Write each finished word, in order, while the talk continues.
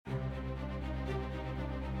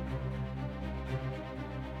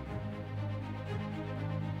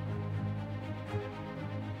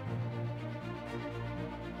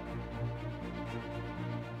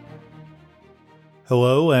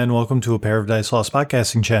Hello, and welcome to a Pair of Dice Lost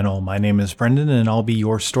podcasting channel. My name is Brendan, and I'll be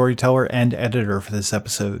your storyteller and editor for this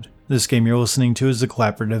episode. This game you're listening to is a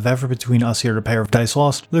collaborative effort between us here at A Pair of Dice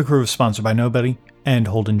Lost, the crew is sponsored by Nobody, and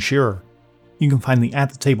Holden Shearer. You can find the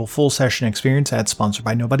At the Table full session experience at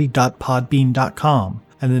sponsoredbynobody.podbean.com,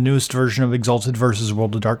 and the newest version of Exalted vs.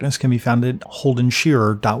 World of Darkness can be found at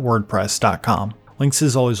holdenshearer.wordpress.com. Links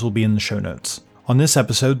as always will be in the show notes. On this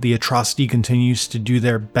episode, the Atrocity continues to do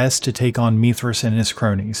their best to take on Mithras and his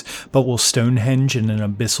cronies, but will Stonehenge and an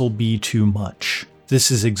Abyssal be too much?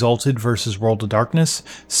 This is Exalted vs. World of Darkness,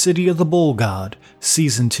 City of the Bull God,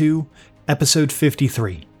 Season 2, Episode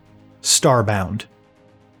 53, Starbound.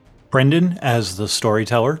 Brendan as the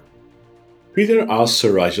storyteller. Peter as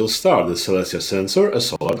Sir Rigel Starr, the Celestia Censor, a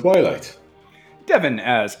Solar Twilight. Devin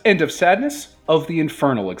as End of Sadness of the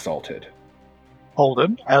Infernal Exalted.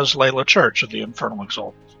 Holden as Layla Church of the Infernal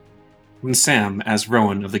Exalted. And Sam as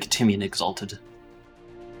Rowan of the Catimian Exalted.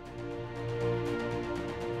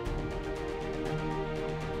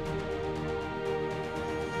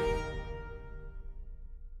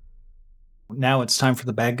 Now it's time for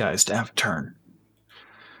the bad guys to have a turn.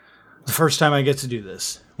 The first time I get to do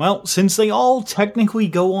this. Well, since they all technically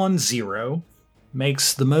go on 0,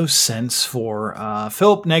 makes the most sense for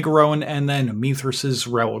Philip, Negaroan, and then Mithras'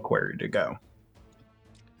 Reliquary to go.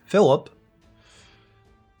 Philip,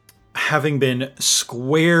 having been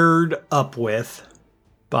squared up with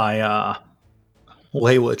by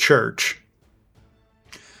Layla Church,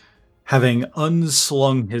 having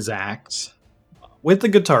unslung his axe, with the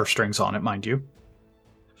guitar strings on it, mind you,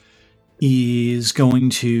 is going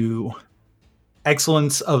to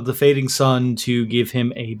Excellence of the Fading Sun to give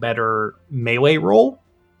him a better melee roll.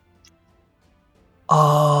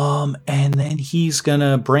 And then he's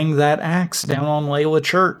gonna bring that axe down on Layla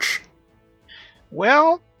Church.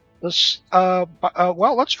 Well, let's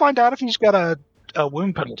find out if he's got a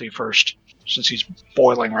wound penalty first, since he's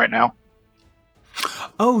boiling right now.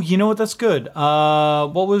 Oh, you know what? That's good.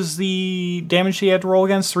 What was the damage he had to roll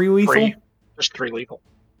against? 3 lethal? 3. Just 3 lethal.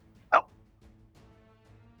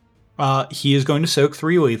 Oh. He is going to soak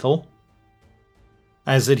 3 lethal.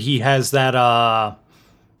 As that he has that,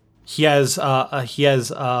 He has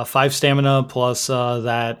 5 stamina plus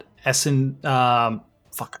that Essen. I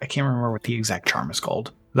can't remember what the exact charm is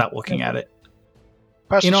called without looking at it.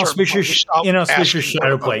 Inauspicious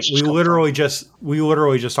Shadow Plate. We literally just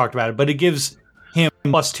talked about it, but it gives him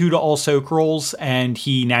 +2 to all soak rolls, and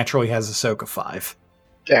he naturally has a soak of 5.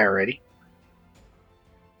 Alrighty.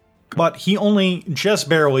 But he only just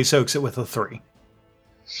barely soaks it with a 3.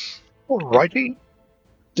 Alrighty.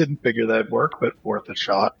 Didn't figure that'd work, but worth a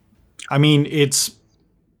shot. I mean, it's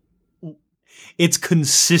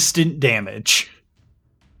consistent damage.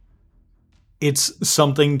 It's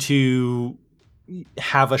something to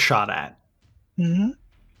have a shot at. Mm-hmm.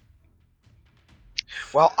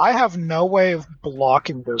 Well, I have no way of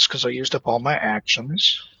blocking this because I used up all my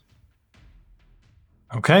actions.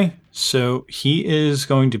 Okay, so he is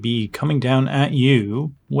going to be coming down at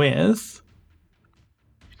you with...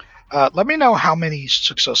 let me know how many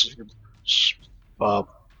successes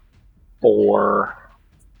for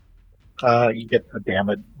you get the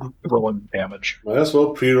damage, rolling damage. Might as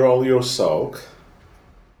well pre-roll your soak.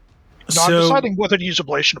 No, I'm deciding whether to use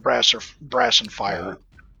Ablation of Brass and Fire.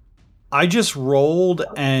 I just rolled,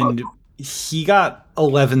 and he got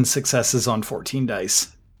 11 successes on 14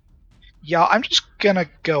 dice. Yeah, I'm just gonna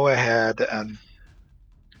go ahead and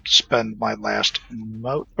spend my last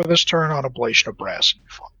mote for this turn on Ablation of Brass and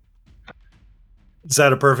Fire. Is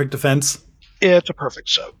that a perfect defense? It's a perfect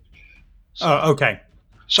soak. Oh, okay.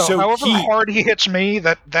 So however hard he hits me,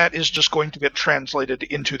 that is just going to get translated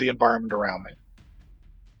into the environment around me.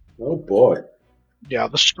 Oh boy. Yeah,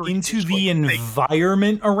 the street. Into the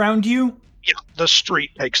environment around you? Yeah, the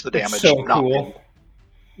street takes the damage. So cool.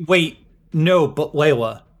 Wait, no, but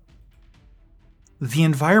Layla. The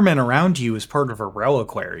environment around you is part of a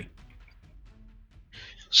reliquary.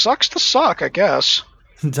 Sucks to suck, I guess.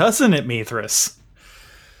 Doesn't it, Mithras?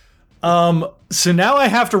 So now I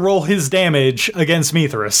have to roll his damage against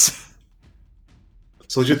Mithras.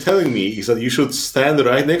 So what you're telling me is that you should stand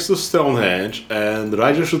right next to Stonehenge, and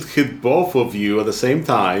Rigel should hit both of you at the same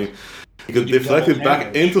time. You could deflect it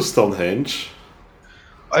back into Stonehenge.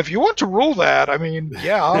 If you want to rule that, I mean,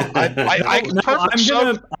 yeah, I can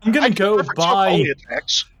I'm gonna go by.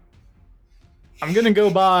 I'm gonna go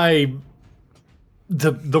by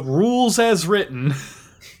the rules as written.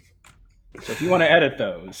 So if you want to edit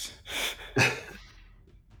those.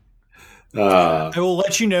 I will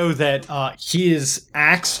let you know that his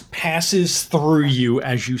axe passes through you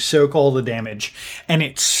as you soak all the damage, and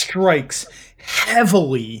it strikes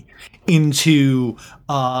heavily into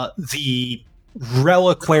the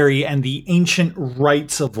reliquary and the ancient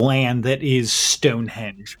rights of land that is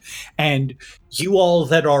Stonehenge. And you all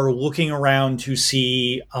that are looking around to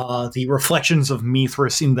see the reflections of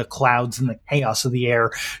Mithras in the clouds and the chaos of the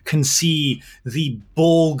air can see the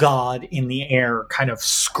bull god in the air kind of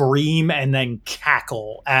scream and then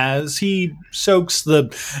cackle as he soaks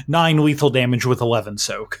the 9 lethal damage with 11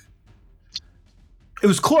 soak. It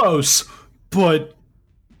was close, but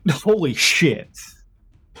holy shit.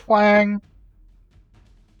 Clang.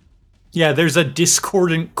 Yeah, there's a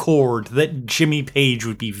discordant chord that Jimmy Page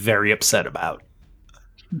would be very upset about.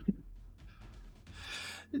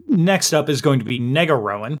 Next up is going to be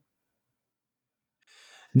Negarowan.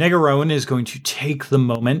 Negarowan is going to take the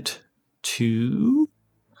moment to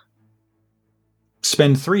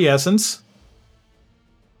spend 3 essence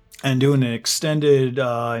and do an extended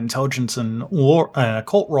intelligence and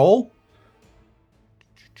occult roll.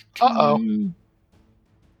 Uh-oh.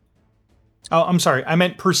 Oh, I'm sorry. I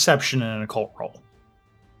meant perception and an occult roll.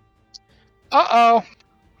 Uh-oh.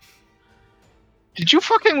 Did you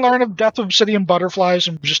fucking learn of Death of Obsidian Butterflies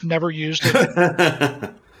and just never used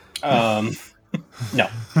it? No.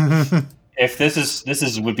 If this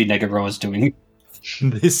is would be Negaroa's doing.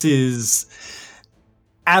 This is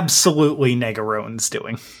absolutely Negarowan's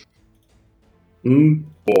doing.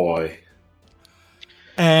 Boy.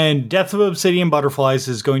 And Death of Obsidian Butterflies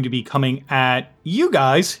is going to be coming at you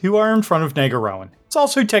guys who are in front of Negarowan. It's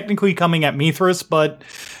also technically coming at Mithras, but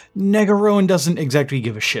Negarowan doesn't exactly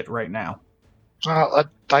give a shit right now.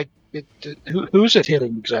 Who's it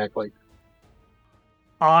hitting exactly?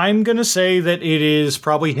 I'm going to say that it is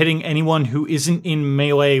probably hitting anyone who isn't in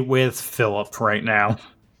melee with Philip right now.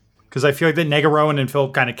 Because I feel like that Negarowan and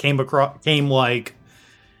Philip kind of came like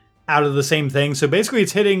out of the same thing. So basically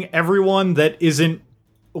it's hitting everyone that isn't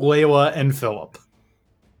Layla and Philip.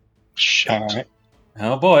 Shit. All right.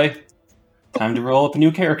 Oh boy. Time to roll up a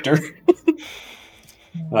new character.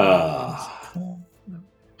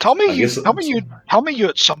 Tell me you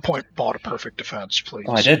at some point bought a perfect defense, please.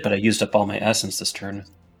 Oh, I did, but I used up all my essence this turn.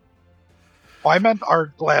 Oh, I meant our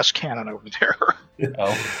glass cannon over there.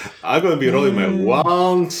 Oh. I'm going to be rolling my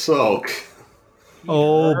 1 soak.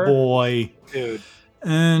 Oh boy. Dude.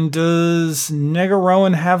 And does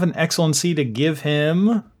Negarowan have an excellency to give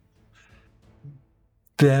him?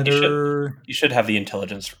 Better. You should have the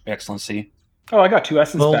intelligence excellency. Oh, I got 2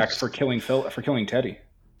 essence Well- back for killing Teddy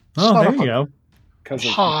Oh, Son there of you a- go. because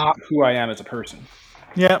of Ha. who I am as a person.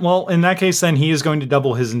 Yeah, well, in that case, then he is going to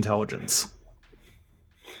double his intelligence.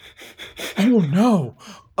 Oh no!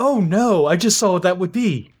 Oh no! I just saw what that would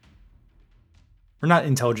be. Or not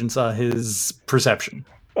intelligence, his perception.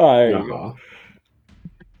 Uh-huh.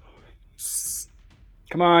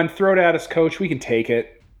 Come on, throw it at us, coach. We can take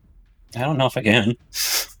it. I don't know if I can.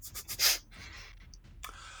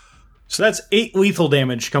 So that's 8 lethal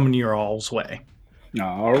damage coming your all's way.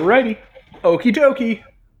 Alrighty. Okie dokie.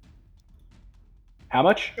 How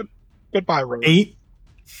much? Goodbye, Rose. 8?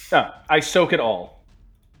 I soak it all.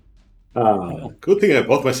 Good thing I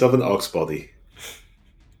bought myself an ox body.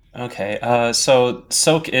 Okay, so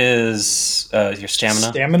soak is your stamina.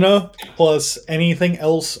 Stamina plus anything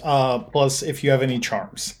else, plus if you have any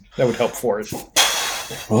charms. That would help for it.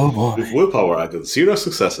 Oh boy. With willpower, I got 0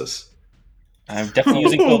 successes. I'm definitely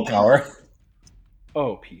using willpower.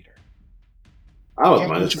 Oh, Peter. I was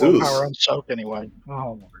Can't minus use 2s. willpower on soak anyway.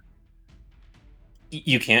 Oh, Lord.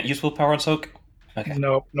 You can't use willpower on soak? Okay.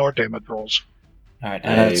 Nope, nor damage rolls. Alright,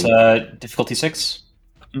 and it's difficulty 6?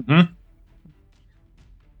 Mm-hmm.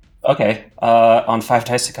 Okay, on 5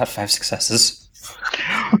 dice, I got 5 successes.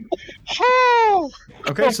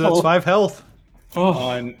 Okay, so that's 5 health.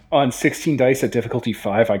 Oh. On 16 dice at difficulty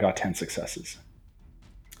 5, I got 10 successes.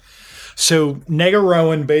 So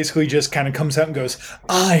Negarowan basically just kind of comes out and goes,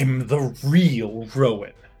 I'm the real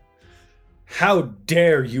Rowan. How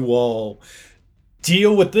dare you all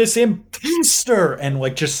deal with this imposter? And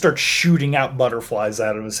like just starts shooting out butterflies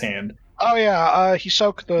out of his hand. Oh yeah, he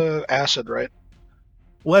soaked the acid, right?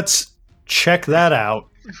 Let's check that out.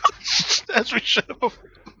 As we should have.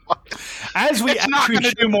 As we It's not actually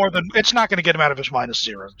going to do more than. It's not going to get him out of his minus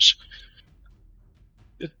zeros.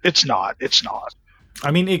 It's not. It's not.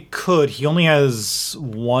 I mean, it could. He only has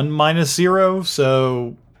 1 minus 0,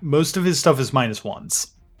 so most of his stuff is minus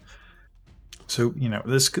 1s. So, you know,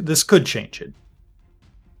 this could change it.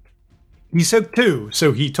 He took 2,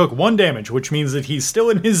 so he took 1 damage, which means that he's still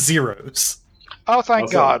in his zeros. Oh, thank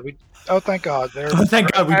Also- God. Thank God. Oh,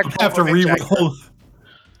 thank God we don't have to reroll.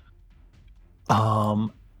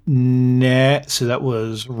 So that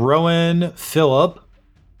was Rowan, Philip,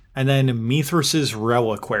 and then Mithras's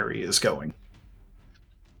Reliquary is going.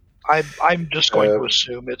 I'm just going to Uh,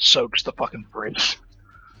 assume it soaks the fucking bridge.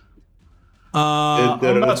 I'm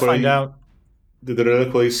about to find out. Did the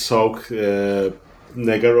reliquary soak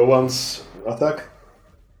Negarowan's attack?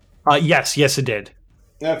 Yes, it did.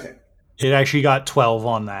 Okay. It actually got 12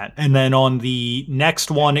 on that. And then on the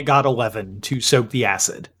next one, it got 11 to soak the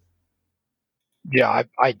acid. Yeah,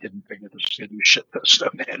 I didn't figure this was going to do shit to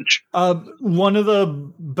Stonehenge. One of the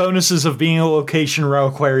bonuses of being a location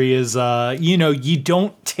reliquary is, you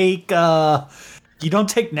don't take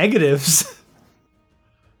negatives.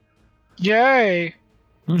 Yay!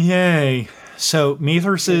 Yay. So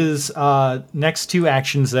Mithras's next two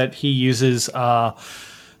actions that he uses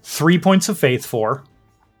 3 points of faith for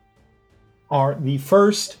are, the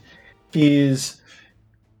first is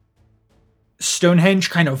Stonehenge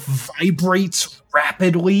kind of vibrates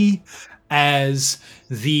rapidly as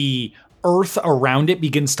the earth around it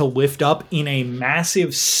begins to lift up in a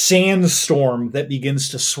massive sandstorm that begins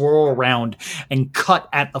to swirl around and cut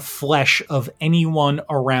at the flesh of anyone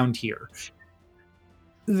around here.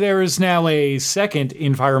 There is now a second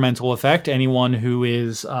environmental effect. Anyone who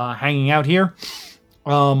is hanging out here,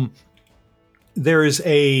 there is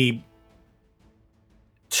a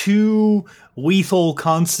 2 lethal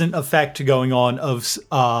constant effect going on of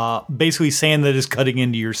basically sand that is cutting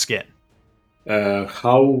into your skin.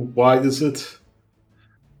 How wide is it?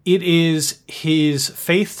 It is his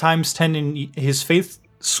faith times 10 in his faith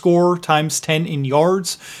score times 10 in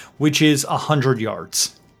yards, which is 100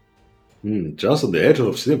 yards. Just on the edge of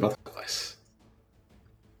obsidian butterflies.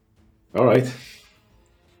 All right.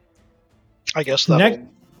 I guess that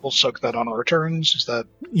we'll soak that on our turns. Is that?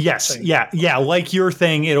 Yes. Same. Yeah. Like your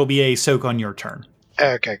thing, it'll be a soak on your turn.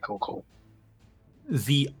 Okay, cool.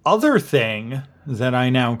 The other thing that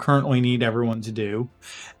I now currently need everyone to do,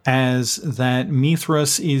 as that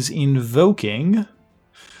Mithras is invoking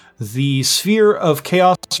the Sphere of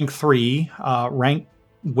Chaos 3 rank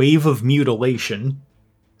Wave of Mutilation.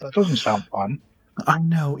 That doesn't sound fun. I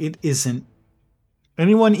know, it isn't.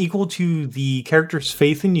 Anyone equal to the character's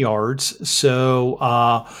faith in yards,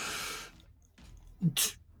 so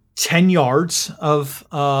 10 yards of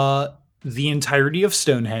the entirety of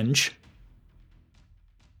Stonehenge.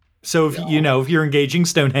 So if if you're engaging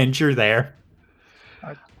Stonehenge, you're there.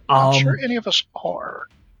 I'm not sure any of us are.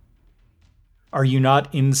 Are you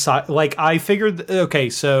not inside? Like, I figured. Okay,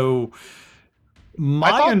 so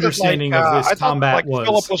my understanding of this combat was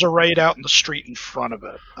Philip was arrayed out in the street in front of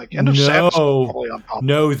it. Like, End of Sadness was probably on top.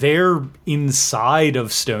 No, they're inside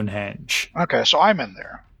of Stonehenge. Okay, so I'm in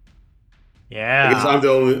there. I guess I'm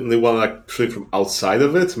the only one actually from outside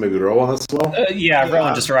of it. Maybe Rowan as well.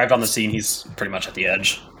 Rowan just arrived on the scene. He's pretty much at the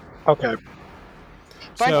edge. Okay.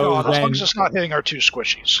 Thank God, as long as it's not hitting our 2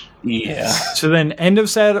 squishies. Yeah. So then, End of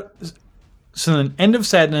Sadness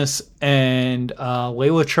and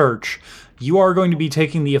Layla Church, you are going to be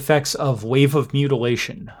taking the effects of Wave of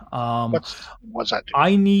Mutilation. What's that do?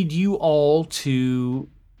 I need you all to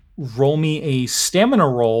roll me a stamina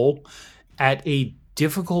roll at a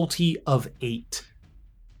difficulty of 8.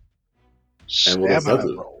 And what does that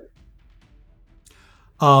do?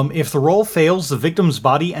 If the roll fails, the victim's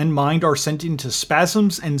body and mind are sent into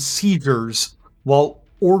spasms and seizures, while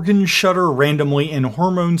organs shudder randomly and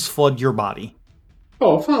hormones flood your body.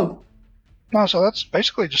 Oh, fun. No, so that's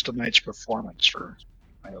basically just a night's performance for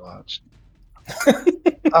my lads. So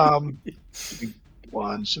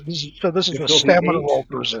this is a stamina roll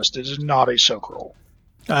to resist. It is not a soak roll.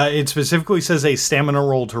 It specifically says a stamina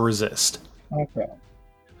roll to resist. Okay.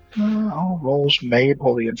 All rolls made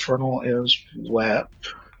while the infernal is wet.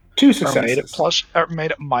 2 successes.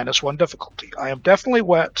 Made it -1 difficulty. I am definitely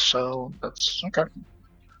wet, so that's okay.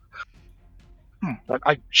 But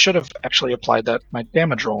I should have actually applied that my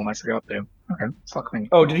damage roll, and I forgot to. Okay, fuck me.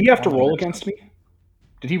 Oh, did he have to roll against me?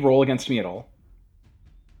 Did he roll against me at all?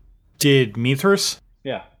 Did Mithras?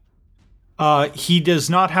 Yeah. He does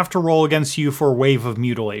not have to roll against you for Wave of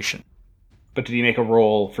Mutilation. But did he make a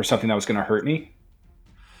roll for something that was going to hurt me?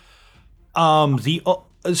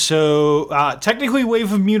 Technically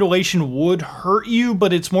Wave of Mutilation would hurt you,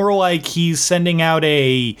 but it's more like he's sending out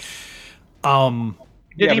a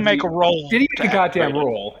Did he make a roll? Did he make a goddamn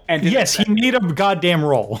roll? And yes, he made a goddamn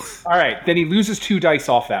roll. All right, then he loses 2 dice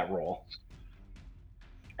off that roll.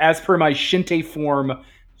 As per my Shinte form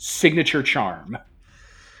signature charm.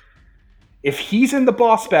 If he's in the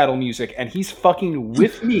boss battle music and he's fucking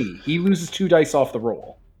with me, he loses 2 dice off the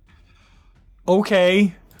roll.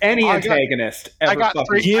 Okay. Any antagonist ever I got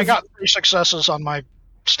 3 successes on my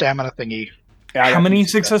stamina thingy. How many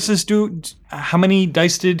successes how many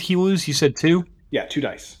dice did he lose? You said 2? Yeah, 2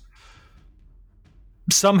 dice.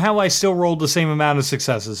 Somehow I still rolled the same amount of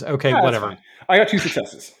successes. Okay, whatever. I got 2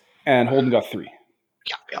 successes. And Holden got 3.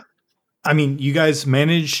 Yeah. I mean, you guys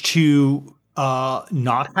managed to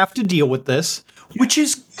not have to deal with this, which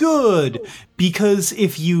is good, because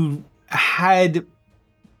if you guys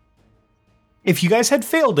had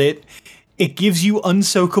failed it, it gives you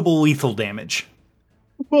unsoakable lethal damage.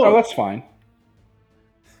 Oh, that's fine.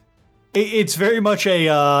 It's very much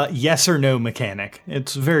a yes or no mechanic.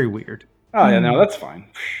 It's very weird. Oh, yeah, no, that's fine.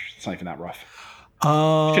 It's not even that rough.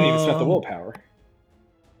 Shouldn't even spend the willpower.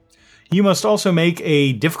 You must also make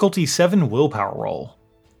a difficulty 7 willpower roll.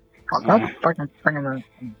 All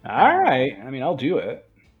right. I mean, I'll do it.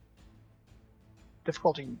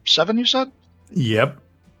 Difficulty 7, you said? Yep.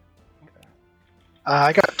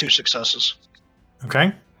 I got 2 successes.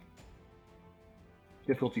 Okay.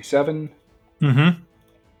 Difficulty 7. Mm-hmm.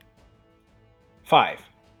 5.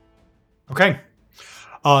 Okay.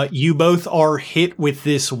 You both are hit with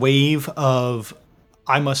this wave of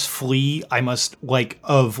I must flee. I must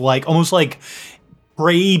almost like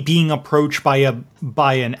prey being approached by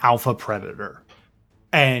an alpha predator.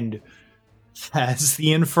 And as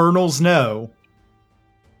the Infernals know,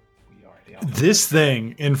 We are the alpha. this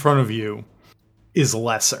thing in front of you is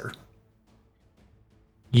lesser.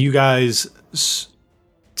 You guys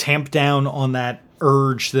tamp down on that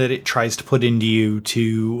urge that it tries to put into you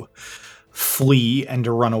to flee and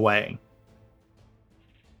to run away.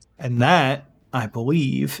 And that, I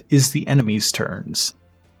believe, is the enemy's turns.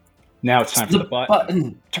 Now it's time for the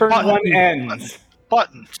button. Turn Button. 1 ends.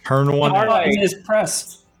 Button. Turn one. All right. Button is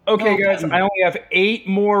pressed. Okay, Oh, guys, button. I only have 8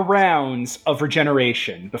 more rounds of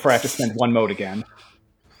regeneration before I have to spend 1 mode again.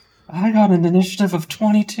 I got an initiative of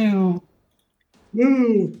 22.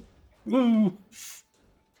 Woo! Woo.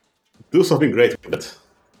 Do something great with it.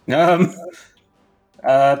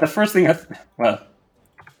 The first thing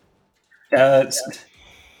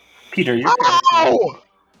Peter, you're Ow!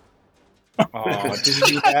 Oh, did you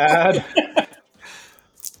do bad?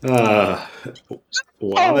 One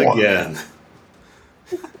Oh. again.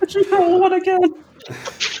 Did you roll one again?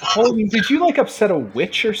 Holden, did you upset a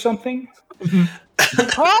witch or something?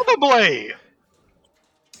 Probably.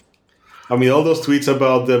 I mean, all those tweets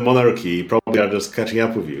about the monarchy probably are just catching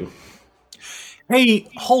up with you. Hey,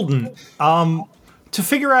 Holden, to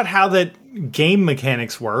figure out how that game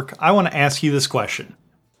mechanics work, I want to ask you this question.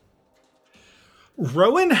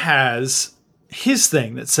 Rowan has his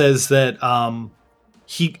thing that says that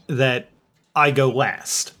that I go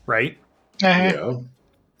last, right? Yeah.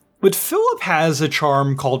 But Philip has a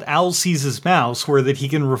charm called Owl Sees His Mouse, where that he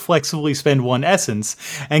can reflexively spend 1 essence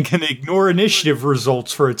and can ignore initiative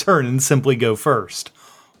results for a turn and simply go first.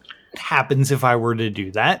 What happens if I were to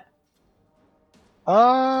do that?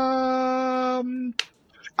 I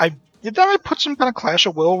put some kind of Clash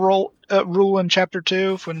of Will rule in Chapter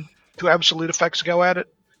 2 when 2 absolute effects go at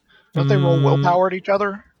it? Don't they roll willpower at each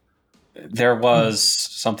other? There was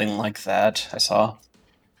something like that I saw.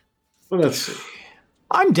 Well, let's see.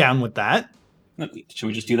 I'm down with that. Should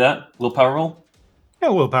we just do that? Willpower roll? Yeah,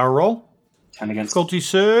 willpower roll. 10 against. Difficulty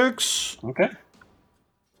 6. Okay.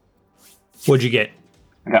 What'd you get?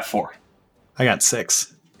 I got 4. I got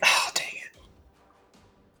 6. Oh, dang it.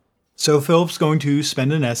 So Philip's going to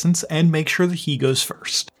spend an essence and make sure that he goes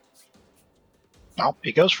first. No,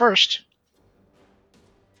 he goes first.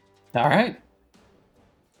 All right.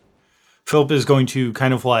 Philip is going to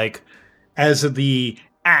kind of as the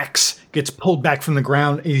axe gets pulled back from the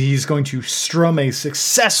ground, he's going to strum a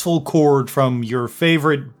successful chord from your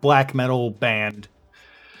favorite black metal band.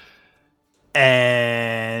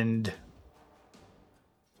 And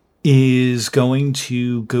is going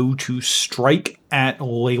to go to strike at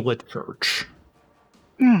Layla Church.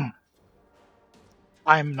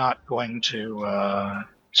 I'm not going to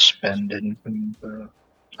spend anything.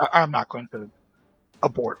 I'm not going to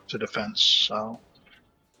abort the defense, so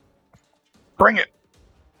bring it.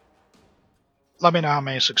 Let me know how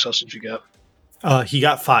many successes you get. He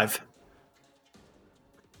got 5.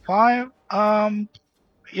 5. Plus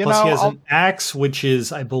he has an axe, which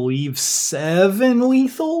is, I believe, 7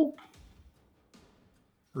 lethal?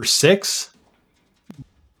 Or 6? I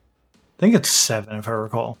think it's 7, if I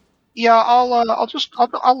recall. yeah, I'll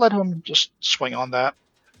let him just swing on that.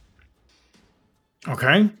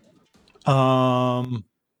 Okay.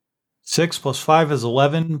 6 plus 5 is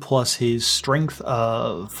 11, plus his strength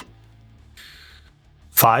of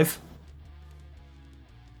 5.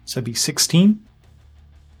 So that'd be 16.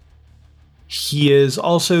 He is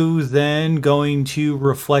also then going to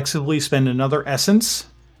reflexively spend another essence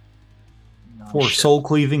for shit. Soul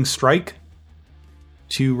Cleaving Strike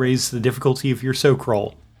to raise the difficulty of your soak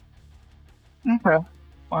roll. Okay.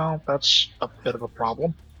 Well, that's a bit of a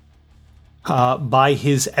problem. By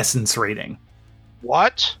his essence rating.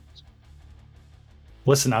 What?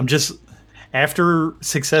 Listen, I'm just after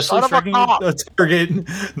successfully Son of a striking cop. a target,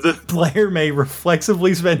 the player may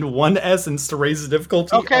reflexively spend 1 essence to raise the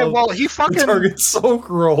difficulty Okay, of well, he the fucking. target's soak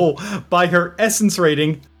roll by her essence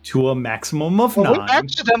rating to a maximum of Well, we 9.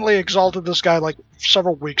 accidentally exalted this guy like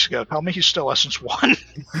several weeks ago. Tell me he's still Essence 1.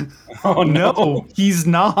 Oh No, he's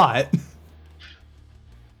not.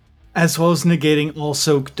 As well as negating all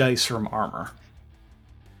soak dice from armor.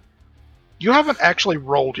 You haven't actually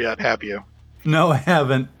rolled yet, have you? No, I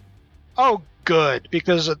haven't. Oh, good,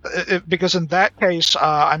 because in that case,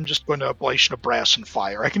 I'm just going to ablation of brass and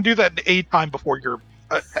fire. I can do that a time before your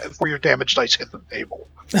damage dice hit the table.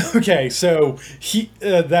 Okay, so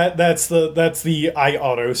that's the I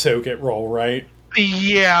auto soak it roll, right?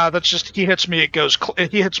 Yeah, that's just he hits me. It goes.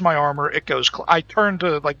 He hits my armor. It goes. I turn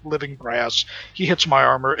to like living brass. He hits my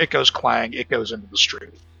armor. It goes clang. It goes into the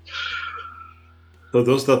street. So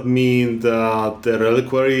does that mean that the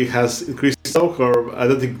reliquary has increased soak, or I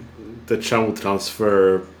don't think the charm will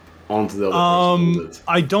transfer onto the other person, would it?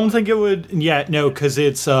 I don't think it would. Yeah, no, because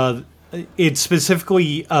it's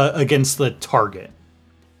specifically against the target.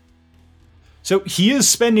 So he is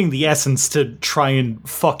spending the essence to try and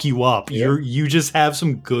fuck you up. Yep. You just have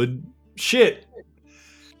some good shit.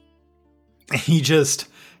 He just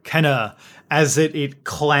kind of, as it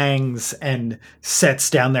clangs and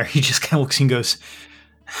sets down there, he just kind of looks and goes,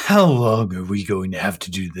 "How long are we going to have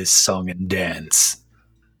to do this song and dance?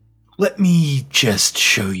 Let me just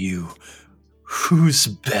show you who's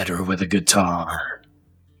better with a guitar."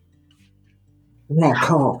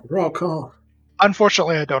 Rock on.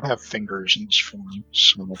 Unfortunately, I don't have fingers in this form.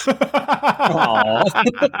 So. Aw.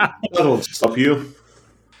 That won't stop you.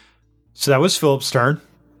 So that was Philip's turn.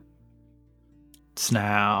 It's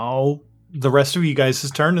now the rest of you guys'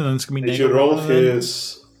 turn, and then it's going to be Did you roll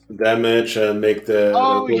his damage and make the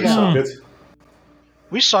Oh, reliquary yeah. socket?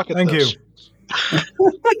 We suck at Thank this.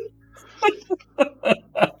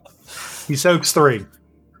 He soaks 3.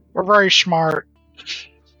 We're very smart.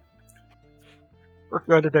 We're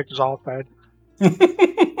good at exalted.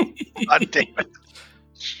 God damn it.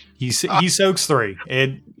 He soaks 3.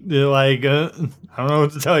 I don't know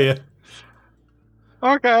what to tell you.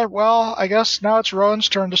 Okay, well, I guess now it's Rowan's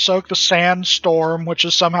turn to soak the sandstorm, which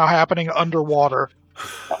is somehow happening underwater.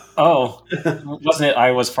 Oh, wasn't it? I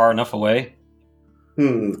was far enough away.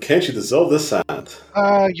 Can't you dissolve the sand?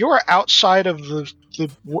 You are outside of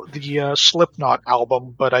the Slipknot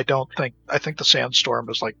album, but I think the sandstorm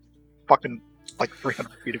is like fucking like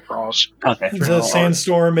 300 feet across. Okay. The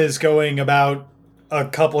sandstorm is going about a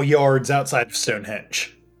couple yards outside of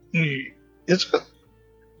Stonehenge. Is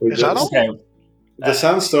that all? Okay. The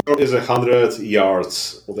sandstorm is 100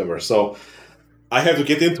 yards, whatever. So I have to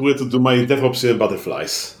get into it to do my Death Obsidian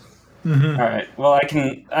butterflies. Mm-hmm. All right. Well, I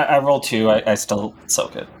can. I roll 2. I still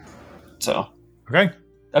soak it. So Okay.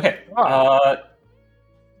 okay.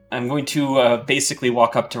 I'm going to basically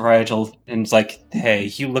walk up to Rigel and it's like,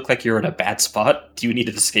 "Hey, you look like you're in a bad spot. Do you need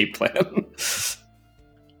an escape plan?"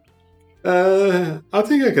 I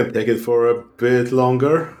think I can take it for a bit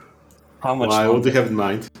longer. How much? Why? What do longer? you have in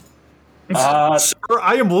mind? Sir,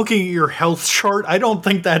 I am looking at your health chart. I don't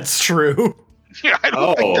think that's true. Yeah, I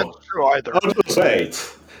don't think that's true either. Oh, just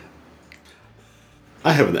wait.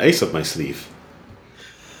 I have an ace up my sleeve.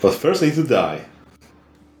 But first I need to die.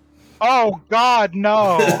 Oh God,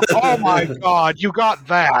 no! Oh my God, you got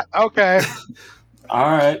that? Okay.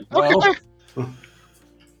 All right. Well, Okay.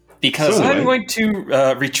 because So I'm anyway. going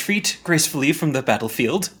to retreat gracefully from the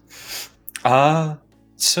battlefield. So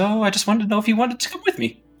I just wanted to know if you wanted to come with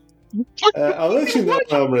me. I'll let you know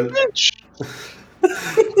when I'm ready. Bitch.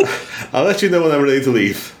 I'll let you know when I'm ready to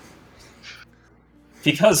leave.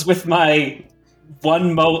 Because with my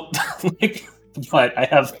 1 moat, like, what? I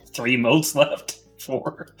have 3 moats left.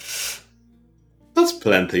 4. That's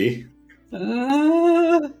plenty.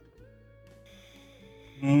 I'm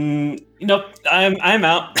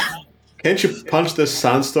out. Can't you punch the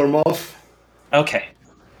sandstorm off? Okay.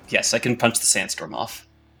 Yes, I can punch the sandstorm off.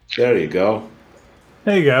 There you go.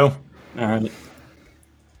 There you go. All right.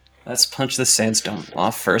 Let's punch the sandstorm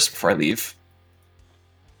off first before I leave.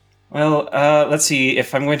 Well, let's see.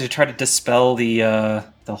 If I'm going to try to dispel the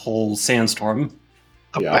whole sandstorm,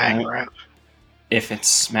 The Yeah. bang rat. if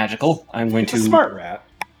it's magical, I'm going It's a to smart rat.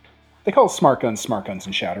 They call smart guns in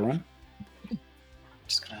Shadowrun.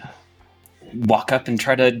 just gonna walk up and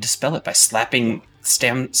try to dispel it by slapping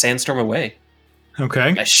sandstorm away.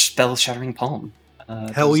 Okay. I spell Shattering Palm.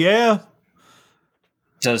 Hell yeah.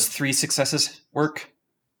 Does 3 successes work?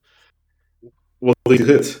 What did you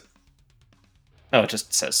hit? Oh, it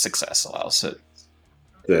just says success allows it.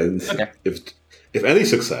 Then, Okay. if any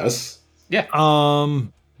success,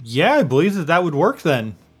 Yeah, I believe that would work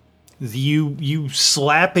then. You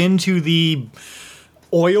slap into the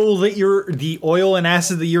oil and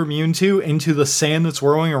acid that you're immune to into the sand that's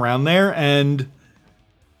whirling around there and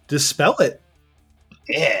dispel it.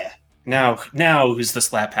 Yeah. Now who's the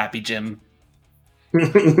slap happy Jim?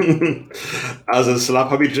 As a slap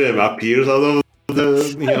happy Jim appears out of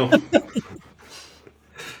the,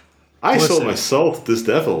 I sold myself to this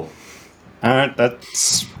devil.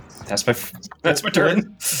 That's my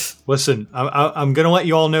turn. Listen, I'm gonna let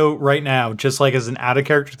you all know right now, just like as an out of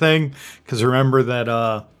character thing, because remember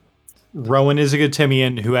that Rowan is a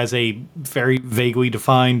Gatimian who has a very vaguely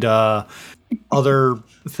defined other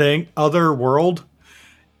world.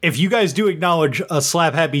 If you guys do acknowledge a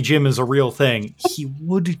slap happy Jim is a real thing, he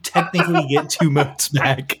would technically get 2 motes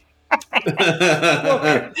back.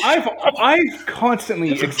 Look, I've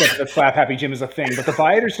constantly accepted that slap happy Jim is a thing, but the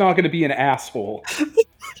Viator's not going to be an asshole.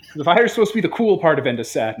 The Viator's supposed to be the cool part of End of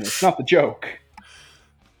Sadness, not the joke.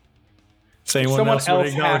 Someone else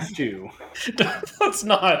has to. Let's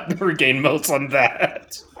not regain motes on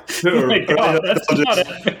that. Sure. Oh my God, that's not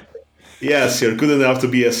it. Yes, you're good enough to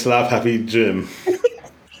be a slap happy Jim.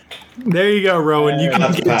 There you go, Rowan. You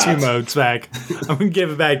can get Pat. 2 motes back. I'm gonna give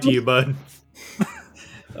it back to you, bud.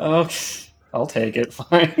 Oh, I'll take it.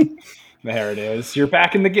 Fine. There it is. You're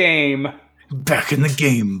back in the game. Back in the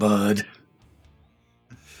game, bud.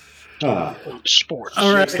 Sports.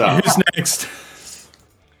 All right, Stop. who's next?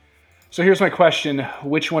 So here's my question.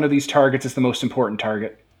 Which one of these targets is the most important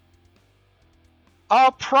target?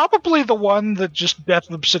 Probably the one that just Death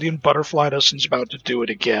of Obsidian Butterflied us and is about to do it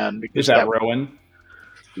again. Because Is that Rowan?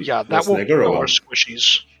 Yeah, that That's will Nega go Rowan. our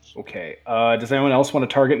squishies. Okay. Does anyone else want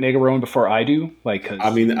to target Negarowan before I do? Like, 'cause- I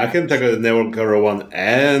mean, I can take a Nevergara one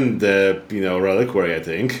and the Reliquary, I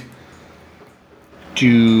think.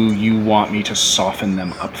 do you want me to soften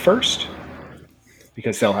them up first?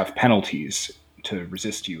 Because they'll have penalties to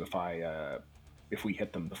resist you if we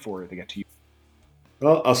hit them before they get to you.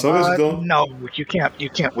 Well, as long as you don't. No, you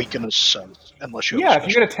can't weaken us unless you. Yeah, have if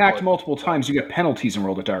you get special attacked support. multiple times, you get penalties in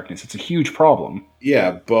World of Darkness. It's a huge problem.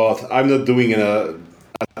 Yeah, but I'm not doing an attack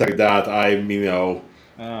like that. I'm,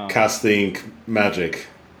 casting magic.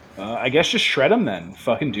 I guess just shred them then.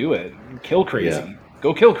 Fucking do it. Kill Crazy. Yeah.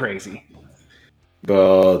 Go kill Crazy.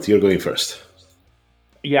 But you're going first.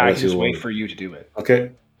 Yeah, I Unless can just you wait want- for you to do it.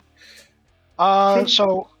 Okay.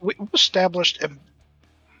 So we established.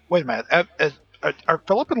 Wait a minute. Are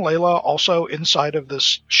Philip and Layla also inside of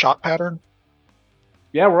this shot pattern?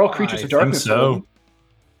 Yeah, we're all creatures I of darkness. think so. Holden.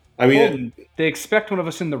 I mean, Holden, they expect one of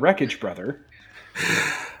us in the wreckage, brother.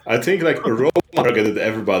 I think Rowan targeted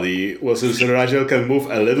everybody. Was since Rajel can move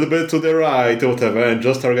a little bit to the right or whatever and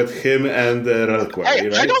just target him and the Reliquary, Hey,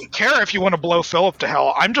 right? I don't care if you want to blow Philip to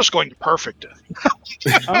hell. I'm just going to perfect it.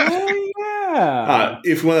 Oh yeah.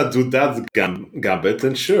 If you want to do that gambit,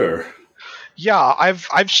 then sure. Yeah,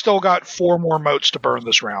 I've still got 4 more motes to burn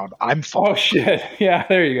this round. I'm fine. Oh shit. Yeah,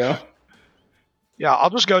 there you go. Yeah, I'll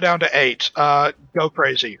just go down to 8. Go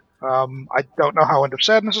Crazy. I don't know how End of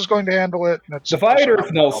Sadness is going to handle it. The Viator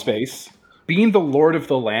of Null Space, being the Lord of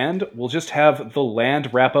the Land, will just have the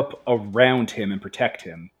land wrap up around him and protect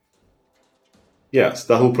him. Yes,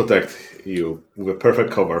 that will protect you with a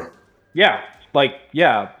perfect cover. Yeah,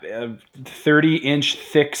 30-inch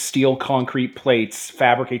thick steel concrete plates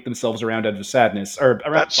fabricate themselves around End of Sadness.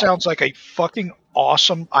 That sounds like a fucking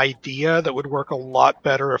awesome idea that would work a lot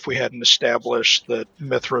better if we hadn't established that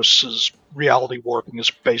Mithras' reality warping is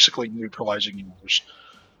basically neutralizing yours.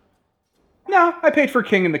 No, I paid for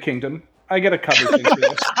King in the Kingdom. I get a cover thing for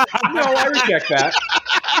this. No, I reject that.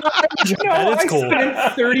 No, That is cool. I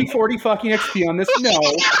spent 30, 40 fucking XP on this. No.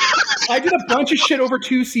 I did a bunch of shit over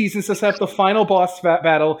 2 seasons to set up the final boss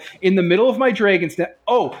battle in the middle of my Dragon's Nest.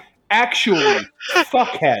 Oh, actually,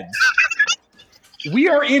 fuckheads. We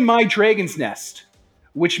are in my Dragon's Nest,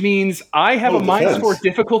 which means I have a defense. Mindscore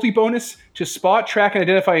difficulty bonus to spot, track, and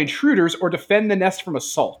identify intruders or defend the nest from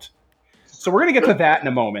assault. So we're going to get to that in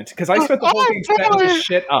a moment, because I spent the whole game setting this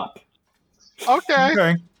shit up. Okay.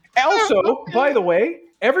 Okay. Also, by the way,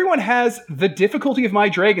 everyone has the difficulty of my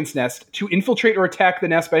Dragon's Nest to infiltrate or attack the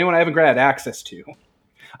nest by anyone I haven't granted access to.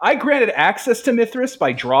 I granted access to Mithras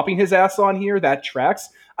by dropping his ass on here, that tracks.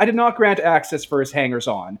 I did not grant access for his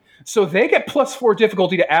hangers-on. So they get +4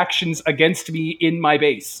 difficulty to actions against me in my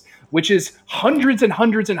base, which is hundreds and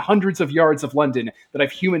hundreds and hundreds of yards of London that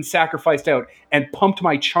I've human sacrificed out and pumped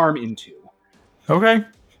my charm into. Okay.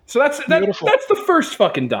 So that's Beautiful. the first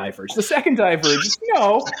fucking diverge. The second diverge is,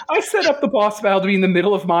 no, I set up the boss battle to be in the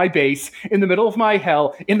middle of my base, in the middle of my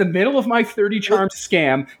hell, in the middle of my 30 charms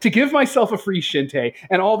scam, to give myself a free Shinte,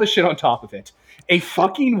 and all this shit on top of it. A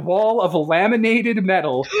fucking wall of laminated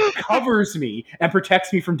metal covers me and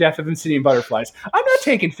protects me from death of obsidian butterflies. I'm not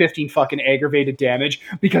taking 15 fucking aggravated damage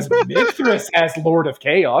because Mithras as Lord of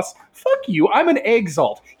Chaos. Fuck you, I'm an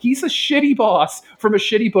Exalt. He's a shitty boss from a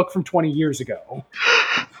shitty book from 20 years ago.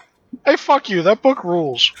 Hey, fuck you. That book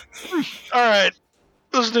rules. All right,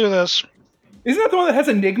 let's do this. Isn't that the one that has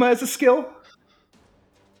Enigma as a skill?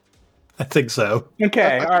 I think so.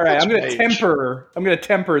 Okay, all right. That's I'm gonna mage.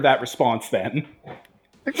 temper that response then. I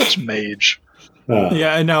think that's mage.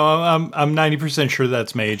 Yeah, I know. I'm 90% sure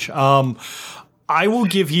that's mage. I will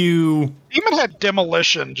give you, Even had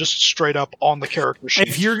demolition just straight up on the character sheet.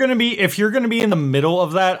 if you're gonna be in the middle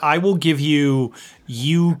of that, I will give you.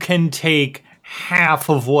 You can take half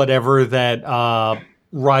of whatever that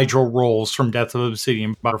Rigel rolls from Death of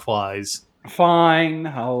Obsidian Butterflies. Fine,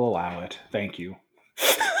 I'll allow it. Thank you.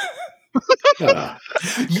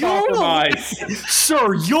 Compromise.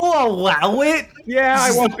 Sir, you'll allow it? Yeah,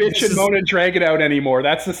 I won't bitch and moan and drag it out anymore.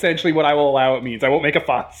 That's essentially what I will allow it means. I won't make a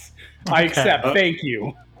fuss. I accept. Thank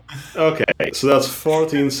you. Okay, so that's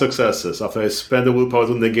 14 successes after I spend the willpower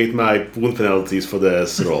to negate my wound penalties for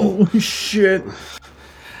this roll. Oh, shit.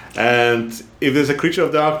 And if there's a creature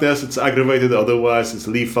of darkness, it's aggravated, otherwise it's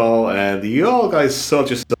lethal, and you all guys sort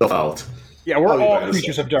yourself out. Yeah, we're Oh, all guys.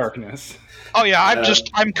 creatures of darkness. Oh yeah,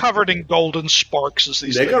 I'm covered in golden sparks as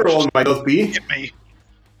these things Negaroan might not be. hit me.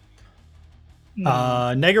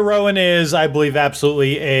 Negaroan is, I believe,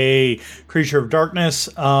 absolutely a creature of darkness.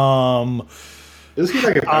 Is he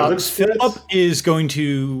like a paradox spirit? Philip is going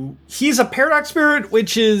to. He's a paradox spirit,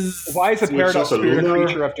 which is. Why is a paradox also spirit a lunar.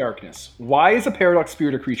 creature of darkness? Why is a paradox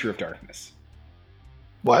spirit a creature of darkness?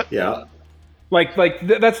 What? Yeah. That's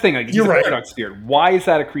the thing. Like, he's You're a right. paradox spirit. Why is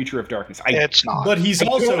that a creature of darkness? It's not. But he's I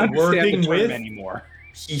don't also understand working the term with. anymore.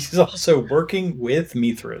 He's also working with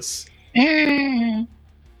Mithras.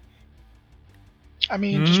 I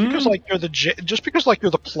mean, just because like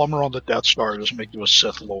you're the plumber on the Death Star doesn't make you a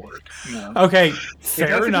Sith Lord. You know? Okay, It does fair if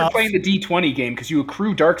you're enough. playing the D20 game because you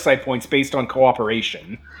accrue dark side points based on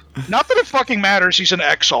cooperation. Not that it fucking matters. He's an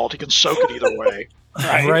Exalt. He can soak it either way.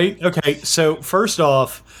 Right? Okay, so first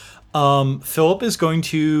off, Philip is going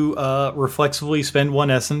to reflexively spend one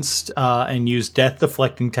essence and use Death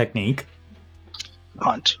Deflecting Technique.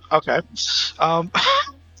 Hunt. Okay. God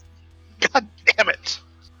damn it.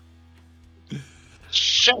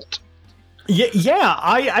 Shit. Yeah,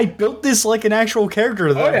 I built this like an actual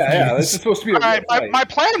character. That This is supposed to be a All right, real fight. my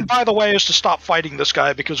plan, by the way, is to stop fighting this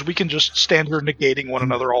guy because we can just stand here negating one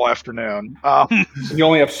another all afternoon. You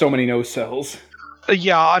only have so many no cells.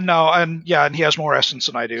 Yeah, I know, and he has more essence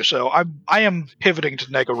than I do, so I am pivoting to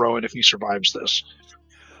Negaroan if he survives this.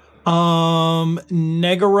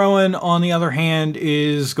 Negaroan, on the other hand,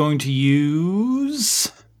 is going to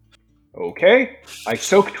use. Okay, I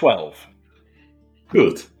soak 12.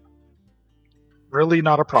 Good. Really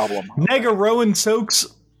not a problem. Negaroan soaks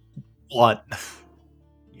what?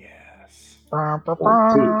 Yes. 1,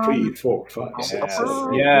 2, 3, 4, 5, 6, Yes.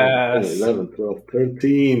 7, Yes. 11, 12,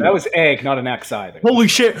 13. That was egg, not an X either. Holy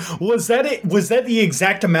shit! Was that it? Was that the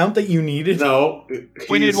exact amount that you needed? No.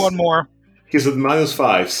 We need one more. He's at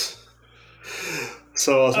 -5s.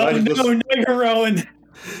 So as Oh I just no, Negaroan!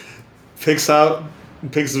 picks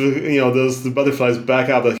the butterflies back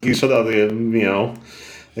out that he shot at him,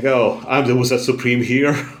 like, oh, I'm the Wizard Supreme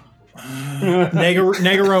here.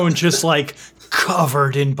 Negaroan just like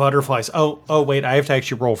covered in butterflies. Oh wait, I have to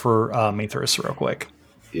actually roll for Mithras real quick.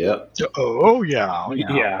 Yeah. Oh yeah.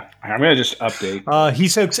 Yeah, I'm gonna just update. He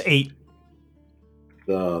soaks 8.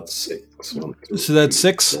 That's 6. 1, 2, So that's 3,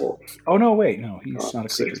 6? 4. Oh no, wait, no, he's not a creature.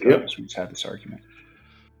 Six, Of darkness. We just had this argument.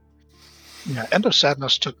 Yeah. End of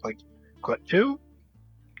Sadness took like what, 2?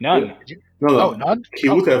 None. No. Oh, none. He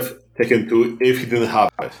would have taken 2 if he didn't have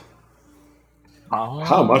it.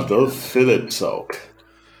 How much does Philip soak?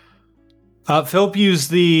 Philip used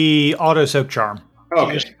the auto soak charm.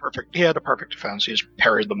 Okay. He had a perfect defense. He just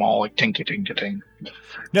parried them all like tinky tinky ting.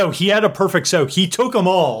 No, he had a perfect soak. He took them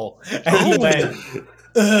all, and he went.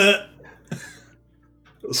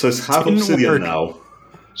 So it's half Didn't obsidian work. now.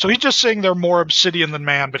 So he's just saying they're more obsidian than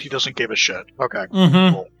man, but he doesn't give a shit. Okay.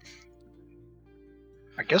 Mm-hmm. Cool.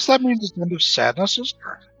 I guess that means it's the end of Sadness's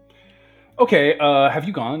turn. Okay, have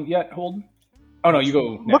you gone yet, Holden? Oh no, you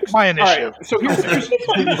go Look next. at my All right, initiative. so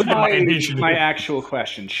here's my actual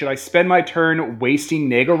question. Should I spend my turn wasting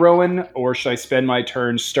Negaroan, or should I spend my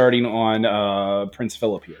turn starting on Prince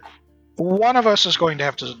Philip here? One of us is going to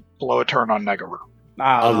have to blow a turn on Negaru.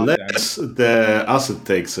 Unless the acid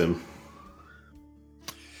takes him.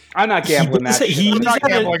 I'm not gambling that. He- I'm He's not at-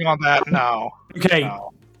 gambling on that. No. Okay,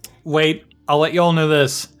 No. wait. I'll let you all know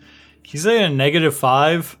this. He's at a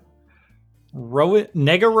 -5.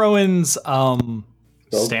 Negarowan's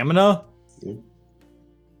stamina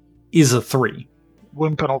is a 3.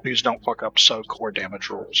 Wound penalties don't fuck up so core damage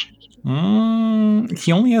rolls.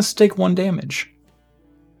 He only has to take 1 damage.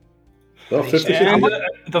 Well, 50 And the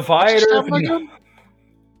What's his Viator. stamina again?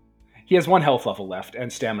 He has 1 health level left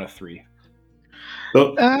and stamina 3.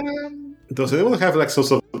 So, Um, does anyone have like some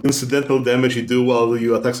sort of incidental damage you do while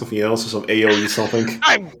you attack something else, or some AoE something?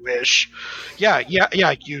 I wish. Yeah,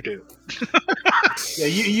 you do. Yeah,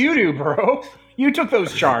 you do, bro. You took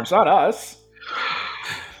those charms, not us.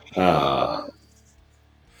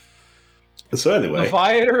 So The anyway,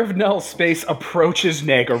 Viator of Null Space approaches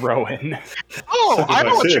Negarowan. Oh, I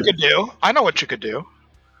know what you Sacrifice could do. I know what you could do.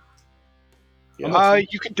 yeah,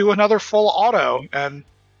 You could do another full auto and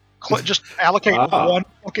just allocate one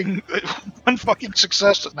fucking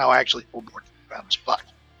success. No, actually, full board defense. But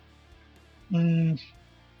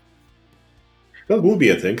that would be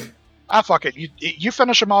a thing. fuck it. You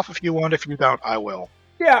finish him off if you want. If you don't, I will.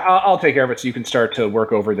 Yeah, I'll take care of it so you can start to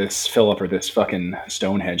work over this Philip or this fucking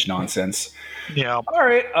Stonehenge nonsense. Yeah. All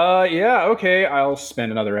right, yeah, okay, I'll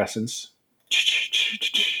spend another essence.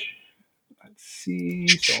 Let's see,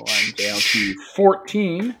 so I'm down to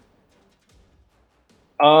 14.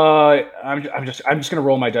 I'm just gonna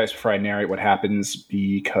roll my dice before I narrate what happens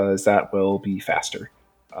because that will be faster.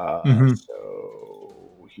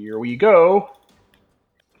 So here we go.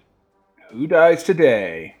 Who dies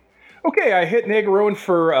today? Okay, I hit Negarowan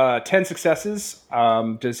for 10 successes.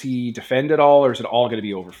 Does he defend at all, or is it all going to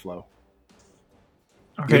be overflow?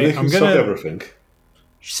 Okay, You I'm suck gonna. everything. Did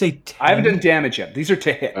you say 10? I haven't done damage yet. These are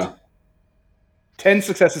to hit. Oh. 10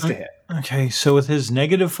 successes to hit. Okay, so with his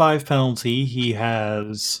 -5 penalty, he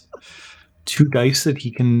has 2 dice that he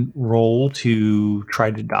can roll to try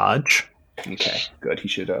to dodge. Okay, good. He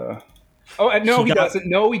should. Oh, no, He he got- doesn't.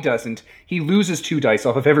 No, he doesn't. He loses 2 dice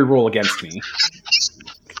off of every roll against me.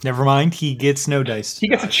 Never mind, he gets no dice. He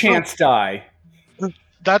gets a chance die.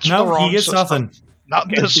 That's the No, wrong he gets system. nothing.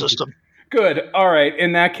 Not in this system. Good. All right.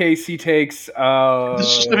 In that case, he takes.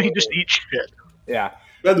 This system, he just eats shit. Yeah.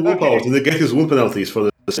 Add the willpower Okay. to negate his wound penalties for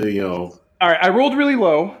this, All right. I rolled really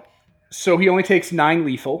low, so he only takes 9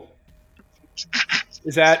 lethal.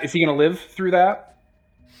 Is he going to live through that?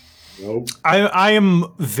 Nope. I am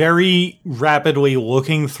very rapidly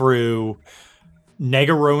looking through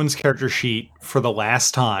Negarowan's character sheet for the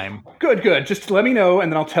last time. Good. Just let me know,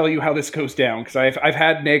 and then I'll tell you how this goes down because I've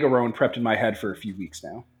had Negarowan prepped in my head for a few weeks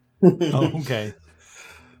now. Oh, okay.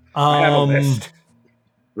 I have a list.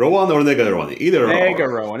 Rowan or Negarowan? Either or.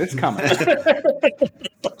 Negarowan, it's coming.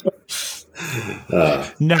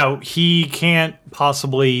 No, he can't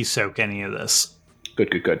possibly soak any of this.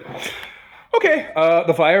 Good. Okay,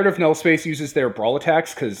 the Viator of Null Space uses their brawl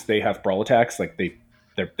attacks because they have brawl attacks. Like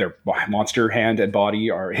their monster hand and body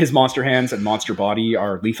are his monster hands and monster body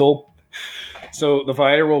are lethal. So the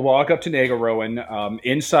Viator will walk up to Negarowan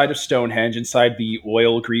inside of Stonehenge, inside the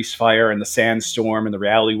oil grease fire and the sandstorm and the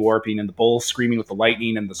reality warping and the bull screaming with the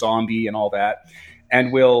lightning and the zombie and all that,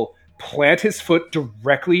 and will plant his foot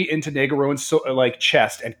directly into Negarowan's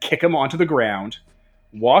chest and kick him onto the ground.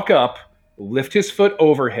 Walk up, lift his foot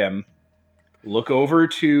over him, look over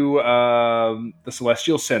to the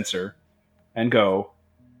Celestial Censor, and go,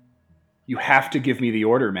 "You have to give me the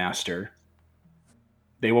order, Master.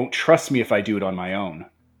 They won't trust me if I do it on my own."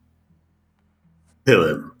 Kill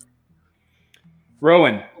him.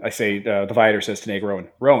 Rowan, I say, the Viator says to Negarowan,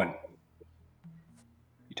 "Rowan,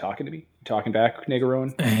 you talking to me? You talking back,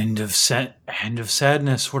 Negarowan?" End of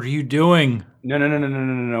sadness. What are you doing?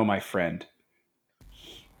 No, my friend.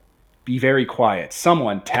 Be very quiet.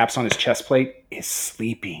 Someone taps on his chest plate, is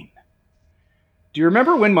sleeping. Do you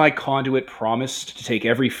remember when my conduit promised to take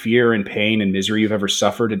every fear and pain and misery you've ever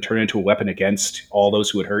suffered and turn it into a weapon against all those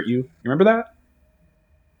who would hurt you? You remember that?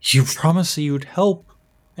 You promised that you would help.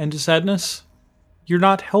 End of sadness. You're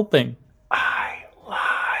not helping. I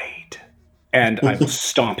lied. And I will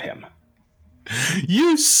stomp him.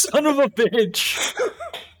 You son of a bitch!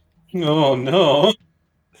 Oh no.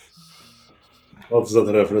 What is that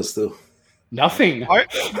a reference to? Nothing.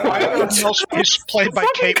 He's played by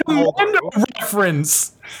Kate Commando Mulgrew.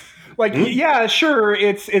 reference. Like, yeah, sure,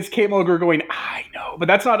 it's Kate Mulgrew going, "I know," but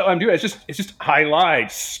that's not what I'm doing. It's just I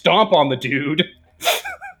lied. Stomp on the dude.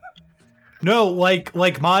 No, like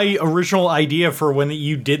my original idea for when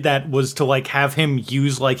you did that was to like have him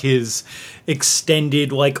use like his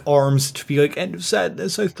extended like arms to be like, "End of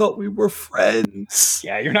sadness. I thought we were friends."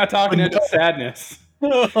 Yeah, you're not talking into sadness.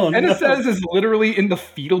 Oh, And it says is literally in the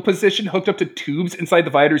fetal position, hooked up to tubes inside the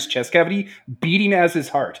Viator's chest cavity, beating as his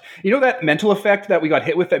heart. You know that mental effect that we got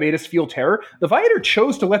hit with that made us feel terror? The Viator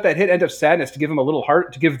chose to let that hit end of sadness to give them a little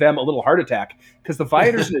heart attack, because the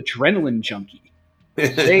Viator's an adrenaline junkie.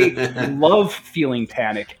 They love feeling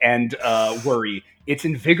panic and worry. It's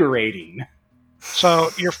invigorating. So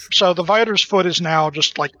the Viator's foot is now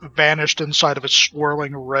just like vanished inside of a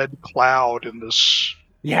swirling red cloud in this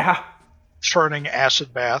churning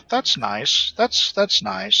acid bath. That's nice. That's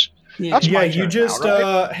nice. That's my you turn just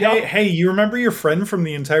now, right? hey, you remember your friend from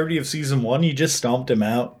the entirety of season 1? You just stomped him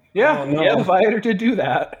out. Yeah, Oh, no. yeah, the Viator did do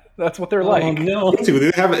that. That's what they're like. Oh, no. We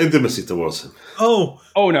didn't have an intimacy towards him. Oh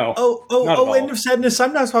Oh no. Not at all. End of sadness.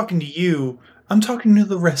 I'm not talking to you. I'm talking to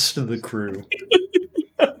the rest of the crew.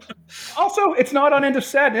 Also, it's not on End of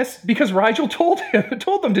Sadness because Rigel told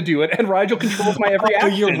them to do it, and Rigel controls my every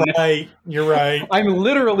action. You're right. I'm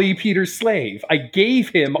literally Peter's slave. I gave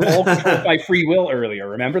him all control by free will earlier.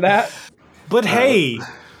 Remember that? But hey,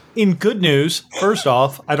 in good news, first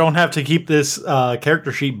off, I don't have to keep this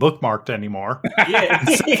character sheet bookmarked anymore. Yeah.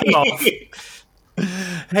 Second off,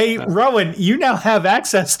 hey, Rowan, you now have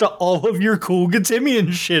access to all of your cool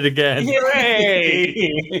Gatimian shit again.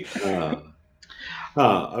 Hooray!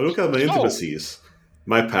 I look at my intimacies.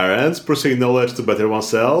 My parents, pursuing knowledge to better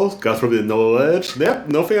oneself, God forbid knowledge. Yep,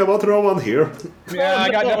 nothing about Roman here. Yeah, I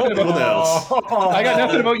got nothing No one else. I got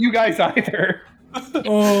nothing about you guys either.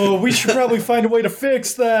 Oh, we should probably find a way to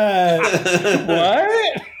fix that.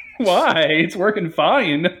 What? Why? It's working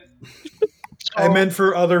fine. I meant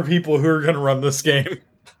for other people who are going to run this game.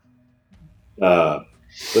 But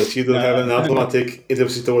you don't have an automatic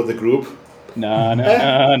intimacy toward the group.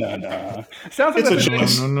 No. Sounds like It's a that'd be-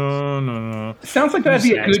 choice. No. Sounds like that'd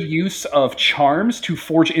be a good use of charms to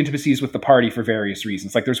forge intimacies with the party for various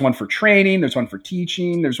reasons. Like there's one for training, there's one for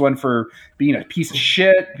teaching, there's one for being a piece of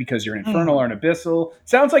shit because you're an infernal or an abyssal.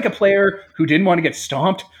 Sounds like a player who didn't want to get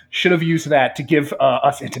stomped should have used that to give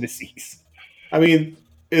us intimacies. I mean,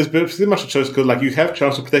 it's pretty much a choice because, like, you have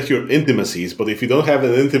chance to protect your intimacies, but if you don't have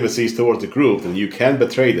an intimacies towards the group, then you can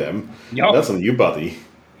betray them. Yup. That's on you, buddy.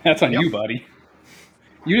 That's on you, buddy.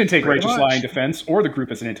 You didn't take Pretty Righteous much. Lie in defense or the group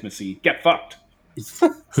as an intimacy. Get fucked.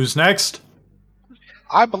 Who's next?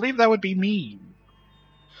 I believe that would be me.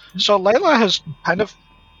 So Layla has kind of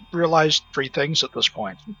realized three things at this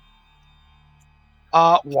point.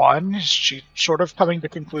 One is she sort of coming to the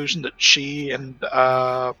conclusion that she and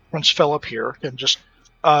Prince Philip here can just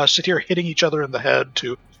sit here hitting each other in the head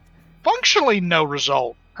to functionally no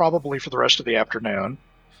result, probably for the rest of the afternoon.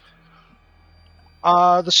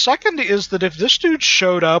 The second is that if this dude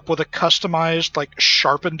showed up with a customized, like,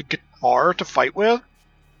 sharpened guitar to fight with,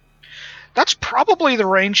 that's probably the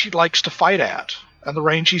range he likes to fight at, and the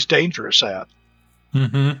range he's dangerous at.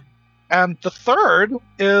 Mm-hmm. And the third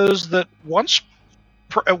is that once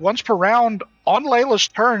per round, on Layla's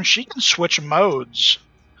turn, she can switch modes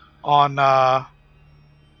on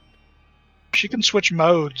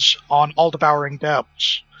all-devouring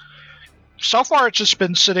depths. So far, it's just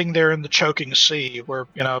been sitting there in the choking sea, where,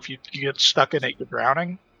 you know, if you get stuck in it, you're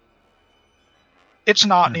drowning. It's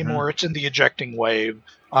not anymore. It's in the ejecting wave.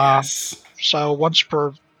 Yes. So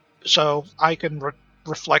I can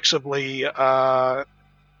reflexively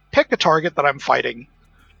pick a target that I'm fighting,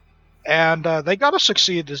 and they gotta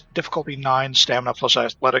succeed this difficulty 9 stamina plus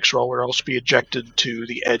athletics roll, or else be ejected to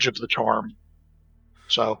the edge of the charm.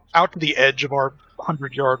 So out to the edge of our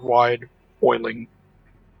 100-yard wide boiling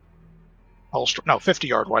hellstorm. No,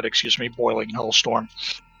 50-yard wide, excuse me, boiling hellstorm.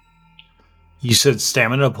 You said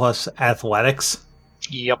stamina plus athletics?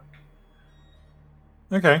 Yep,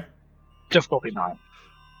 Okay. difficulty 9,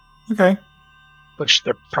 Okay. which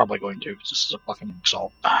they're probably going to, because this is a fucking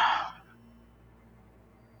assault.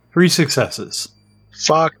 3 successes.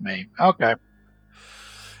 Fuck me. Okay.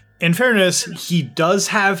 In fairness, he does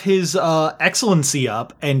have his excellency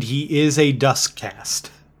up, and he is a dusk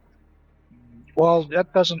cast. Well,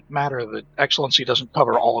 that doesn't matter. The excellency doesn't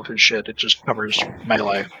cover all of his shit. It just covers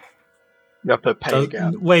melee. You have to pay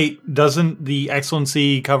again. Wait, doesn't the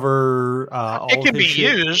excellency cover all It of can his be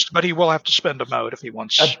shit? used, but he will have to spend a mode if he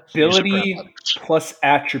wants to use it for Ability athletics. plus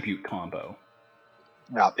attribute combo.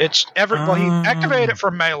 Yeah, it's well, he activated it for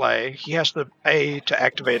melee. He has to pay to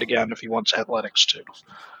activate again if he wants athletics too.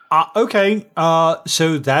 Okay,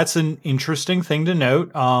 so that's an interesting thing to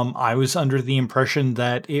note. I was under the impression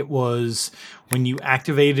that it was when you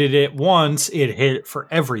activated it once, it hit for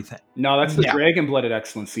everything. No, that's the Yeah. Dragon-Blooded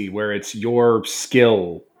Excellency, where it's your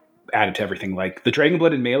skill added to everything. Like the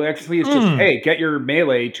Dragon-Blooded Melee Excellency is just, hey, get your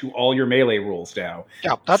melee to all your melee rolls now.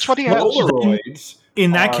 Yeah, that's what he has. Polaroids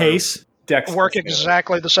In that are- case, Dex work plus skill.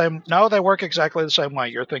 exactly the same. No, they work exactly the same way.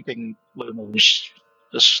 You're thinking, Lumos,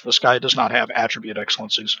 this guy does not have attribute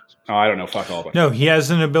excellencies. Oh, I don't know. Fuck all. But No, he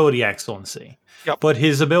has an ability excellency. Yep. But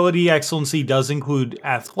his ability excellency does include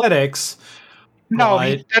athletics. No,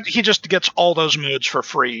 but- he just gets all those modes for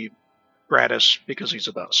free, gratis, because he's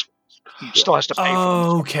a thus. He still has to pay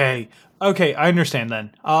for them. Okay, I understand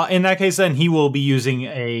then. In that case, then he will be using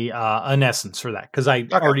an essence for that because I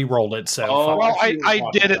already rolled it. So Oh, fuck Well, I see what you're I did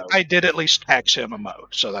talking it. about. I did at least tax him a mode,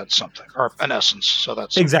 so that's something, or an essence, so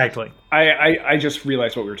that's something. exactly. I just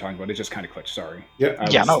realized what we were talking about. It just kind of clicked. Sorry. Yeah. I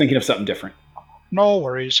was Yeah, no. thinking of something different. No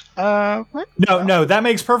worries. No, that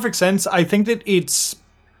makes perfect sense. I think that it's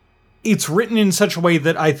written in such a way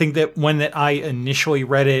that I think that when I initially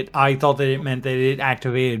read it, I thought that it meant that it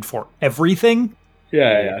activated for everything.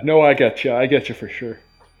 Yeah. No, I get you. I get you for sure.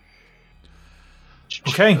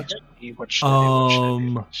 Okay. Let's see which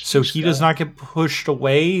city. So he does not get pushed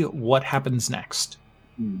away. What happens next?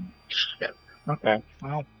 Shit. Okay.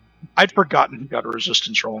 Well, I'd forgotten he got a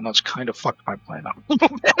resistance roll, and that's kind of fucked my plan up a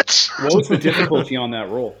little bit. What was the difficulty on that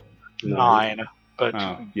roll? 9. But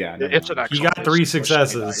Oh, yeah. never it's mind. an He excellent got 3 base, which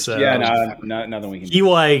successes. So Yeah, nothing we can he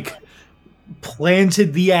do.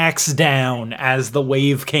 planted the axe down as the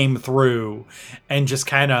wave came through, and just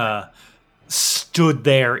kind of stood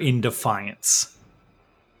there in defiance.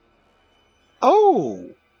 Oh,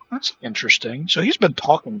 that's interesting. So he's been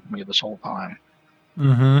talking to me this whole time.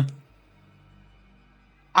 Mm-hmm.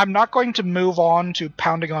 I'm not going to move on to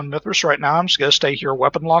pounding on Mithras right now. I'm just going to stay here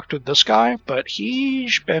weapon locked with this guy, but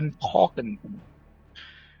he's been talking to me.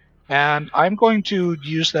 And I'm going to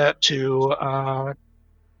use that to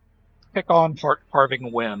pick on Heart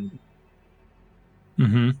Carving Wind,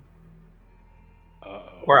 Mm-hmm.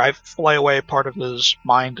 where I flay away part of his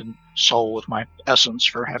mind and soul with my essence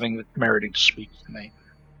for having the temerity to speak to me.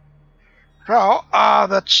 So,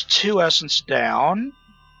 that's 2 essence down.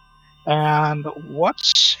 And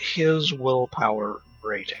what's his willpower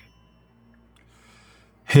rating?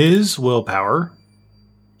 His willpower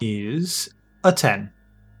is a 10.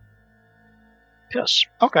 Yes.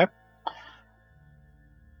 Okay.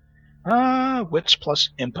 Wits plus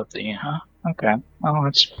empathy, huh? Okay. Well,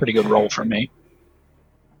 that's a pretty good roll for me.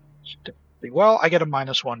 Well, I get a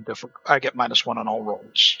 -1 I get -1 on all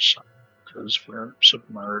rolls, so, because we're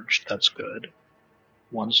submerged. That's good.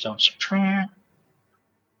 Ones don't subtract.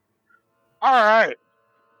 All right.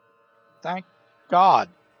 Thank God.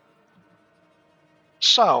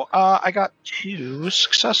 So, I got 2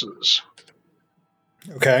 successes.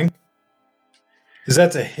 Okay. Is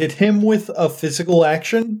that to hit him with a physical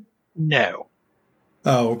action? No.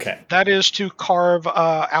 Oh, okay. That is to carve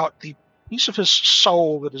out the piece of his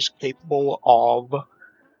soul that is capable of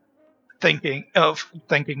thinking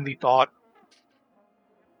the thought.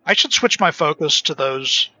 I should switch my focus to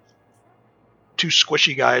those 2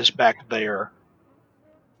 squishy guys back there.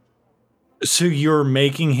 So you're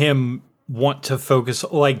making him want to focus,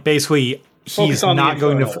 like basically he's Focus on not the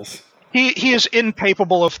going to. infernals. He is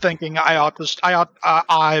incapable of thinking.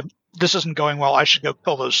 This isn't going well. I should go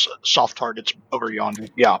kill those soft targets over yonder.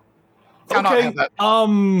 Yeah. Cannot Okay. have that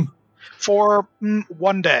for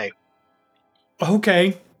 1 day.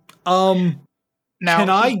 Okay. Now Can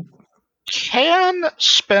I? can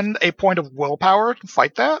spend a point of willpower to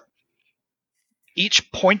fight that.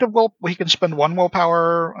 Each point of he can spend 1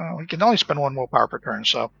 willpower. He can only spend 1 willpower per turn.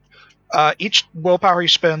 So each willpower he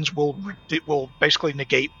spends will basically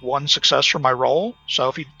negate 1 success from my roll. So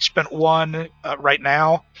if he spent 1 right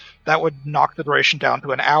now, that would knock the duration down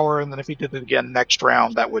to an hour, and then if he did it again next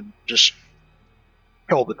round, that would just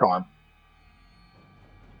kill the charm.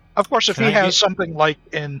 Of course, if Can he I has something like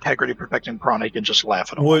integrity protecting prana, he can just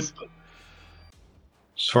laugh it Would- off.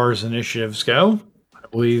 As far as initiatives go, I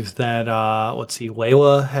believe that let's see,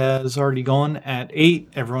 Layla has already gone at 8.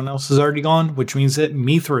 Everyone else has already gone, which means that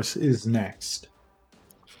Mithras is next.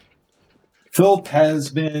 Philip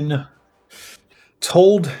has been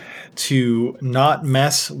told to not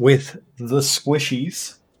mess with the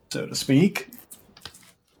squishies, so to speak.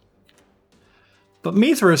 But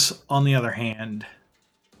Mithras, on the other hand,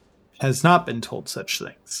 has not been told such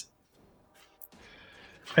things.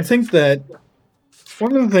 I think that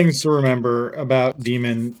one of the things to remember about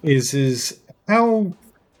Demon is how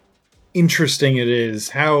interesting it is,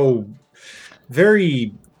 how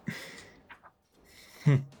very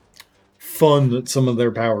fun that some of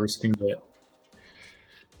their powers can get.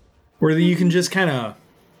 Where you can just kind of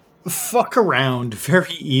fuck around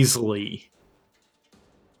very easily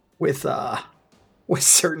with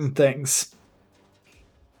certain things.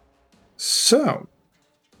 So,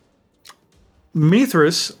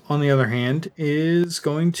 Mithras, on the other hand, is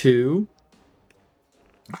going to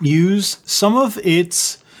use some of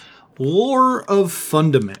its lore of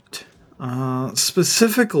fundament.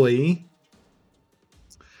 Specifically,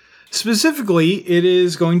 it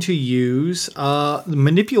is going to use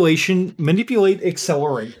manipulate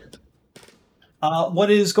accelerate. What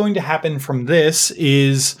is going to happen from this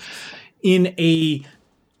is in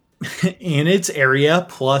its area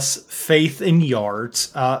plus faith in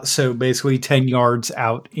yards. So basically 10 yards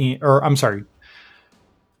out 10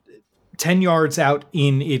 yards out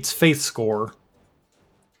in its faith score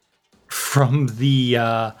from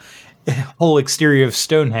the whole exterior of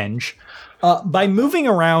Stonehenge. By moving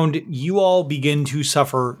around, you all begin to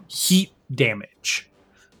suffer heat damage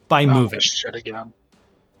by moving. Shit again.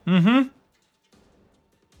 Mm-hmm.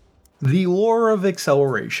 The lore of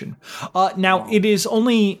acceleration. Now, it is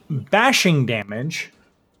only bashing damage,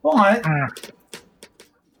 but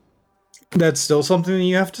that's still something that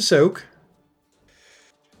you have to soak.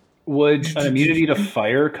 Would an immunity to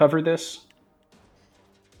fire cover this?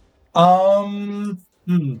 I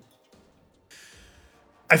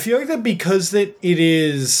feel like that because it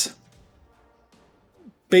is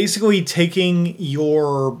basically taking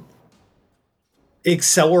your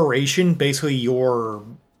acceleration, basically your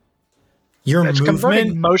It's converting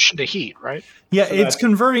movement. motion to heat, right? Yeah, So it's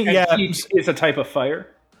converting. And Yeah, heat is a type of fire.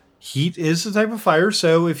 heat is a type of fire.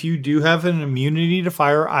 So if you do have an immunity to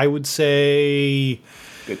fire, I would say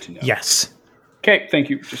Good to know. yes. Okay, thank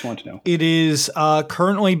you. Just wanted to know. It is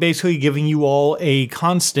currently basically giving you all a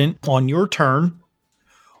constant on your turn,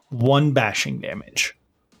 1 bashing damage.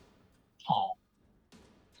 Oh,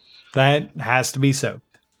 That has to be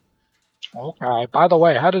soaked. okay. By the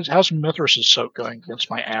way, how's Mithras' soak going against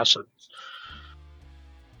my acid?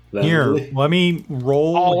 Here, Randomly. let me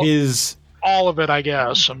roll All- his. All of it, I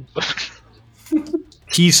guess.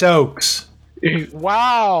 He soaks.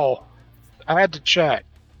 Wow. I had to check.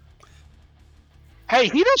 Hey,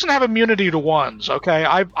 he doesn't have immunity to ones, okay?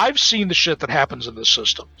 I've seen the shit that happens in this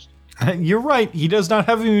system. You're right. He does not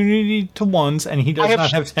have immunity to ones, and he does not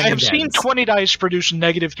have 10 I have seen against. 20 dice produce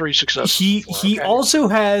 -3 successes. He before, he okay? also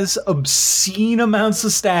has obscene amounts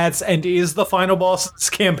of stats and is the final boss of this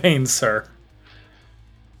campaign, sir.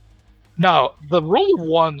 No, the rule of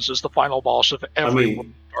ones is the final boss of every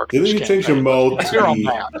mean, Dark didn't Souls you change your campaign. mode Let's to hear on be-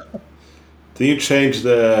 that. Did you change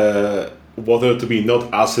the water to be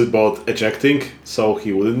not acid but ejecting, so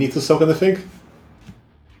he wouldn't need to soak anything?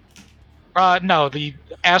 No, the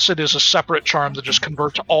acid is a separate charm that just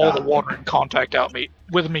converts all the water in contact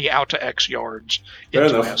with me out to X yards Fair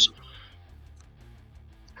into enough. acid.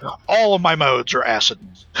 All of my modes are acid.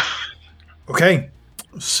 Okay,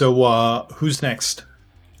 so who's next?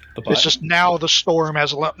 The butt. It's just now the storm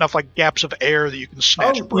has enough like gaps of air that you can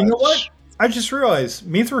snatch Oh, breaths. you know what? I just realized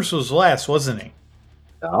Mithras was last, wasn't he?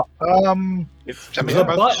 I mean, The they're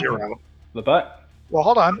both button. 0. The butt. Well,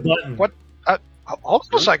 hold on. Button. What? Hold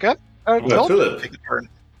on a second. Yeah, Philip. Take a turn.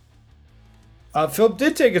 Philip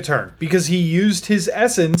did take a turn because he used his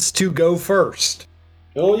essence to go first.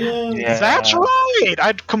 Oh yeah. That's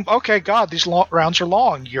right. Okay, God, these rounds are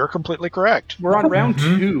long. You're completely correct. We're on round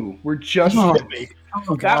Mhm. 2. We're just Oh,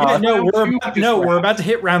 that Yeah, was no, round we're 2 about, this no, we're round. about to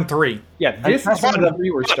hit round 3. Yeah, this is Button, round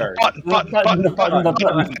 3 we're starting. Button.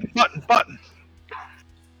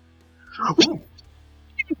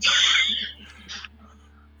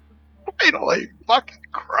 Finally, fucking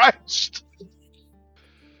Christ.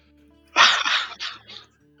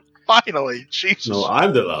 Finally, Jesus. No,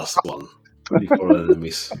 I'm the last one before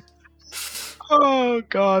enemies. Oh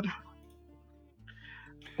God.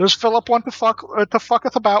 Does Philip want to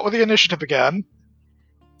fucketh about with the initiative again?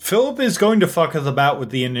 Philip is going to fucketh about with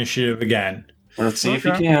the initiative again. Let's see if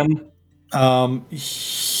Okay. he can.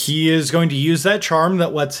 He is going to use that charm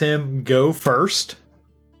that lets him go first.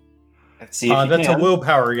 Let's see if he That's can. a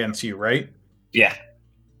willpower against you, right? Yeah.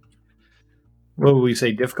 What would we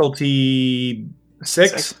say? Difficulty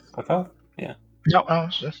 6? Okay. No,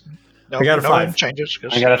 I got a 5. Changes.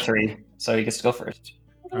 'cause- I got a 3, so he gets to go first.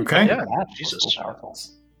 Okay. Yeah, That Jesus. was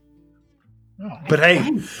powerfuls. Oh. But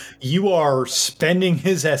hey, you are spending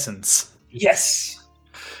his essence. Yes.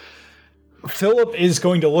 Philip is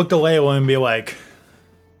going to look to Layla and be like,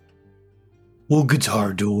 we'll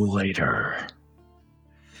guitar duel later.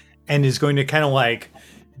 And is going to kind of like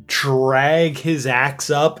drag his axe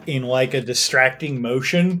up in like a distracting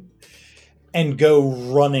motion and go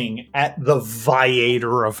running at the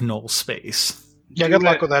Viator of Null Space. Yeah, Do good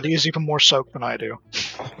luck it. with that. He's even more soaked than I do.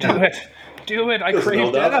 Do it. Do it. I Doesn't crave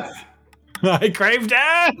know that. death. I crave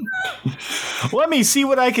death! Let me see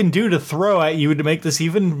what I can do to throw at you to make this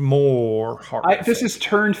even more hard. This is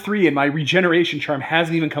turn 3, and my regeneration charm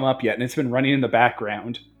hasn't even come up yet, and it's been running in the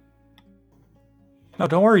background. No,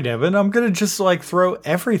 don't worry, Devin. I'm gonna just like throw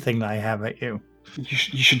everything I have at you. You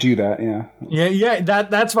should do that, yeah. Yeah.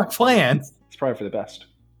 That's my plan. It's probably for the best.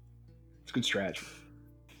 It's a good strategy.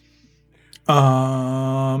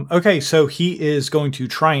 Okay, so he is going to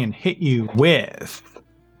try and hit you with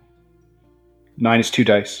 9 is 2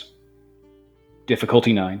 dice.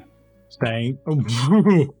 Difficulty 9. saying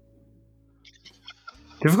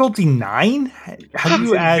difficulty 9. How do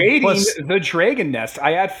you add Invading plus? the Dragon Nest.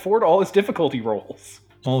 I add 4 to all his difficulty rolls.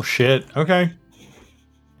 Oh shit. Okay.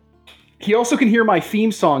 He also can hear my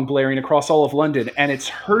theme song blaring across all of London, and it's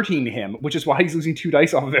hurting him, which is why he's losing 2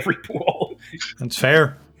 dice off of every pool. That's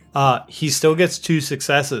fair. He still gets 2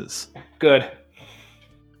 successes. Good.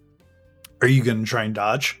 Are you gonna try and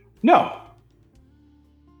dodge? No.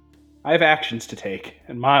 I have actions to take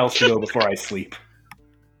and miles to go before I sleep.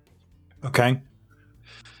 Okay.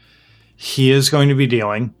 He is going to be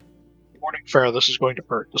dealing. Morning fair, this is going to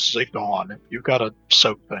hurt. This is a dawn. If you've got a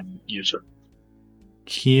soak thing, use it.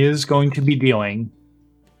 He is going to be dealing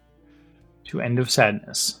to End of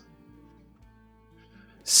Sadness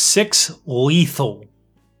 6 lethal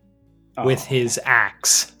with his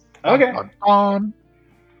axe. Okay. On.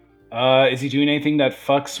 Is he doing anything that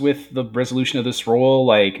fucks with the resolution of this roll,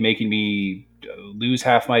 like making me lose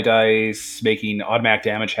half my dice, making automatic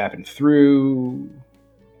damage happen through?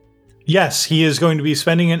 Yes, he is going to be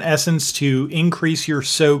spending an essence to increase your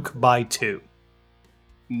soak by 2.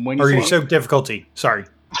 When you Or say- your soak difficulty. Sorry.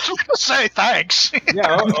 I was gonna say thanks.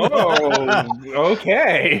 Yeah.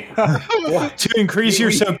 Okay. To increase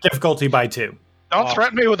your soak difficulty by 2. Don't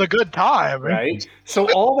threaten me with a good time. Right. So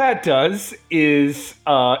all that does is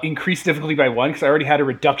increase difficulty by 1 because I already had a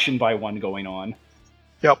reduction by 1 going on.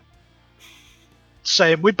 Yep.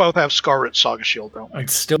 Same. We both have Scarlet Saga Shield, don't we?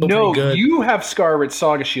 It's still No, pretty good. you have Scarlet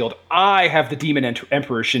Saga Shield. I have the Demon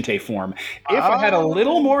Emperor Shinte form. If I had a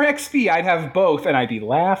little more XP, I'd have both, and I'd be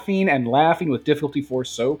laughing and laughing with difficulty 4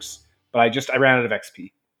 soaks. But I ran out of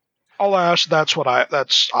XP. Alas,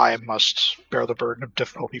 I must bear the burden of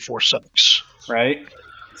difficulty 4 settings. Right.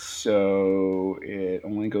 So it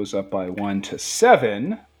only goes up by 1 to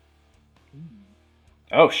 7.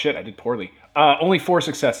 Oh shit! I did poorly. Only 4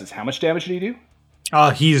 successes. How much damage did he do?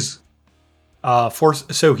 He's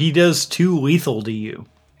so he does 2 lethal to you.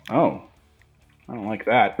 Oh, I don't like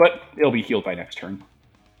that. But it'll be healed by next turn.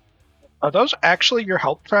 Are those actually your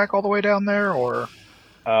health track all the way down there, or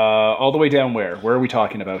All the way down where? Where are we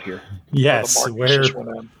talking about here? Yes, the markers where just went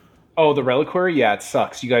in? Oh, the reliquary? Yeah, it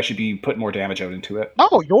sucks. You guys should be putting more damage out into it.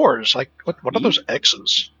 No, yours. Like, what are those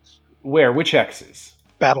X's? Where? Which X's?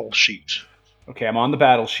 Battle sheet. Okay, I'm on the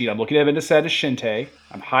battle sheet. I'm looking at Vendaseta Shinte.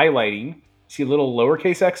 I'm highlighting. See little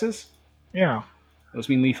lowercase X's? Yeah. Those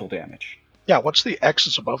mean lethal damage. Yeah, what's the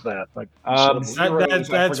X's above that? Like, instead of- Zeros, I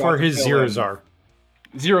that's forgot where to his fill zeros in. are.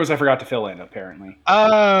 Zeros I forgot to fill in, apparently.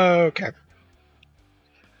 Okay.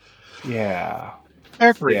 Yeah.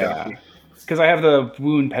 Every Yeah. guy. Because I have the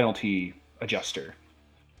wound penalty adjuster.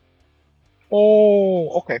 Oh,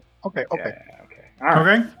 okay. Okay. Yeah, okay. All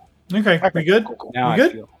right. Okay, we good? Cool. Now You I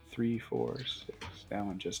good? feel 3, 4,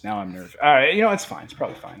 6. Now I'm nervous. All right, it's fine. It's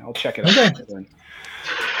probably fine. I'll check it out. Okay.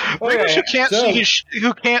 Readers who can't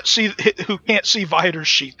so- who can't see Vider's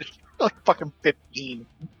sheet. They're like fucking 15.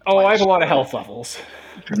 Oh, I have a lot of health levels.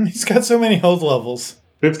 He's got so many health levels.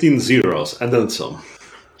 15 zeros, and then some.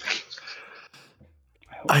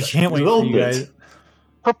 I can't wait A for little you bit. guys.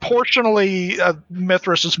 Proportionally,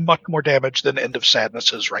 Mithras is much more damaged than End of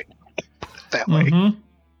Sadness is right now. That way. Mhm.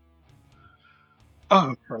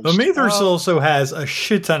 Oh, But Mithras also has a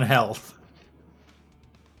shit ton of health.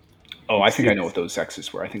 Oh, I think I know what those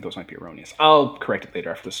X's were. I think those might be erroneous. I'll correct it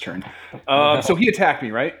later after this turn. So he attacked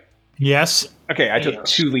me, right? Yes. Okay, I took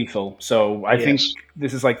Yes. 2 lethal. So I think Yes.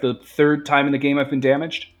 this is like the 3rd time in the game I've been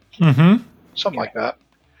damaged. Mm-hmm. something like that.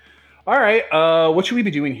 All right, what should we be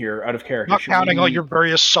doing here out of character? Not Should counting we- all your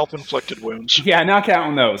various self-inflicted wounds. Yeah, not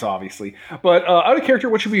counting those, obviously. But out of character,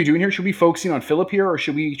 what should we be doing here? Should we be focusing on Philip here, or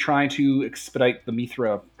should we try to expedite the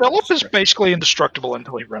Mithra? Philip is basically indestructible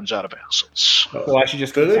until he runs out of essence. So I should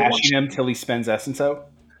just keep Philip bashing him till he spends essence out?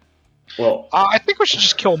 Well, I think we should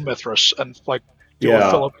just kill Mithras and deal with Yeah.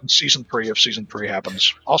 Philip in season 3 if season 3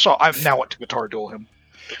 happens. Also, I now want to guitar duel him.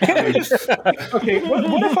 Okay,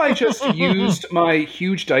 what if I just used my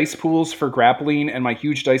huge dice pools for grappling and my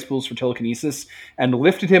huge dice pools for telekinesis and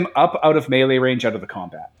lifted him up out of melee range out of the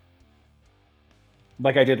combat?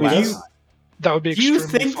 Like I did last Yes. time. That would be Do you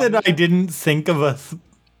extremely think fun. that I didn't think of a...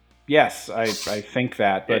 Yes, I think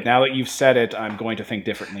that. But now that you've said it, I'm going to think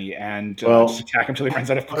differently and Well, just attack him until he runs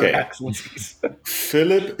out of okay. excellencies.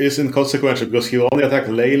 Philip is inconsequential because he'll only attack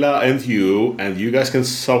Layla and you guys can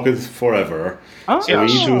soak it forever. Oh, So we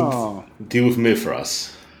need to deal with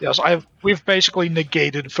Mithras. Yes, we've basically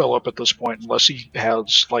negated Philip at this point, unless he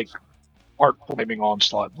has like Art Flaming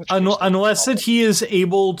Onslaught. Unless that he is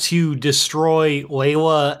able to destroy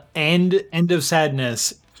Layla and End of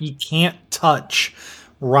Sadness, he can't touch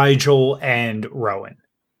Rigel and Rowan.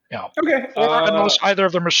 Yeah. Okay. Or unless either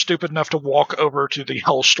of them are stupid enough to walk over to the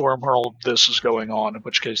Hellstorm where all this is going on, in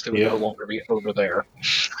which case they would no longer be over there.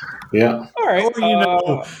 Yeah. All right.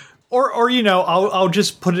 I'll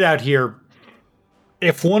just put it out here.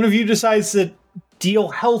 If one of you decides to deal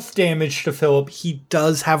health damage to Philip, he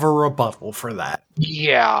does have a rebuttal for that.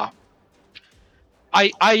 Yeah.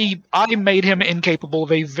 I made him incapable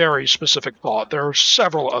of a very specific thought. There are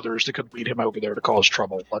several others that could lead him over there to cause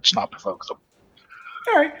trouble. Let's not provoke them.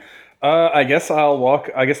 All right. I guess I'll walk.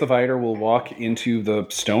 I guess the Vider will walk into the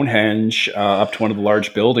Stonehenge, up to one of the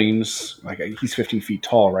large buildings. Like he's 15 feet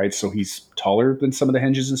tall, right? So he's taller than some of the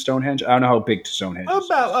henges in Stonehenge. I don't know how big Stonehenge is.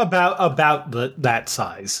 About that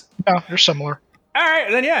size. Yeah, they're similar. All right,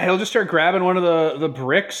 then he'll just start grabbing one of the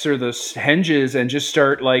bricks or the henges and just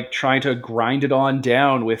start like trying to grind it on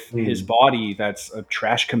down with his body. That's a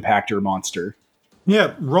trash compactor monster.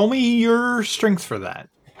 Yeah, roll me your strength for that.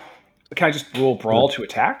 Can I just roll brawl to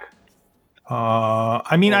attack?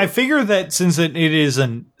 I figure that since it is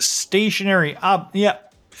a stationary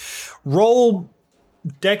roll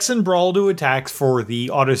Dex and Brawl to attack for the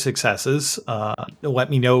auto successes. Let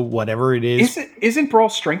me know whatever it is. Isn't Brawl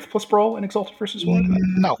strength plus Brawl in Exalted versus Blood?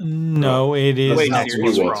 No, it is Dex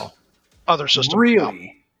plus Brawl. Other system.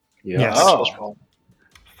 Really? Yes. Oh.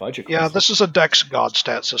 Fudge. Yeah, this is a Dex God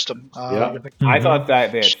stat system. I thought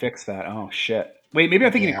that they had fixed that. Oh shit. Wait, maybe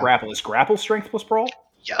I'm thinking of Grapple. Is Grapple strength plus Brawl?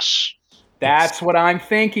 Yes. That's what I'm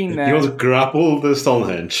thinking then. You want to grapple the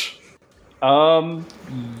Stonehenge. Yeah.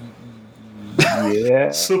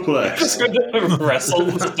 Suplex. Wrestle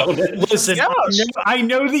the Stonehenge. Listen, I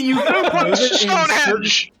know that you can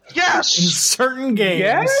Stonehenge. Yes. In certain games.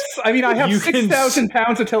 Yes. I mean, I have You 6,000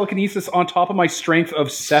 pounds of telekinesis on top of my strength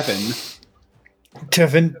of 7.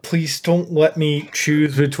 Kevin, please don't let me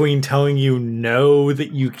choose between telling you no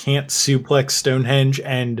that you can't suplex Stonehenge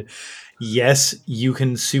and yes, you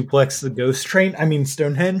can suplex the ghost train. I mean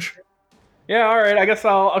Stonehenge. Yeah, all right. I guess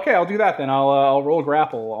I'll do that then. I'll roll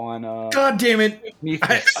grapple on. God damn it!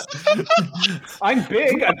 I'm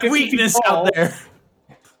big. I'm 50 weakness feet tall. out there.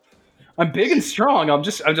 I'm big and strong. I'll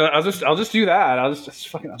just do that. I'll just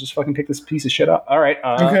fucking pick this piece of shit up. All right.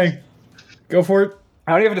 Okay, go for it.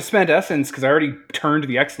 I don't even have to spend essence because I already turned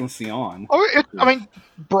the excellency on.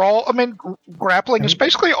 Grappling is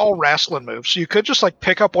basically all wrestling moves. So you could just like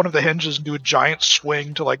pick up one of the hinges and do a giant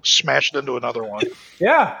swing to like smash it into another one.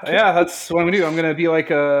 Yeah, that's what I'm gonna do. I'm gonna be like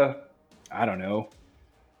a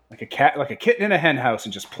kitten in a hen house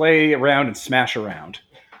and just play around and smash around.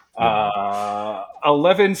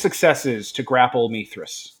 11 successes to grapple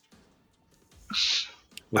Mithras.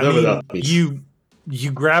 Whatever that means.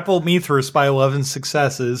 You grapple Mithras by 11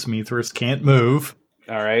 successes. Mithras can't move.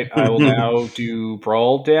 All right, I will now do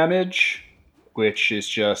brawl damage, which is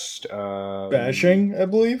just bashing, I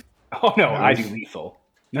believe. Oh no, I do lethal.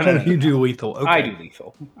 No. You do lethal. Okay. I do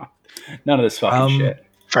lethal. None of this fucking shit.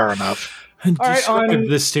 Fair enough. Describe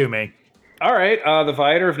this to me. All right, the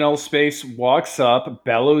Vider of Null Space walks up,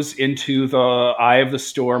 bellows into the eye of the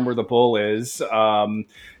storm where the bull is.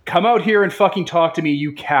 Come out here and fucking talk to me,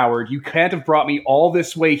 you coward. You can't have brought me all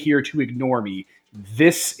this way here to ignore me.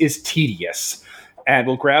 This is tedious. And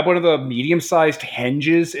we'll grab one of the medium-sized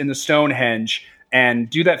henges in the Stonehenge and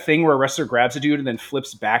do that thing where a wrestler grabs a dude and then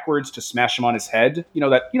flips backwards to smash him on his head. You know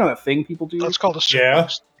that thing people do? That's called a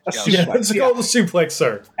suplex. It's called a suplex,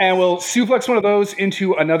 sir. And we'll suplex one of those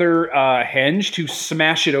into another henge to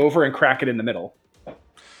smash it over and crack it in the middle.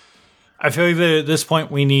 I feel like at this point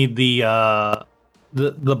we need the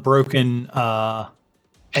broken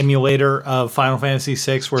emulator of Final Fantasy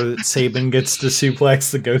VI where Sabin gets to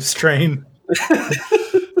suplex the ghost train.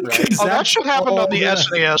 That should happen on the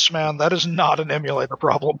SNES, man. That is not an emulator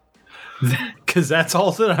problem. Because that's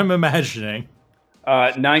all that I'm imagining.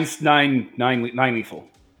 9 lethal.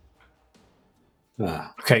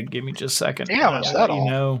 Okay, give me just a second. Damn, is that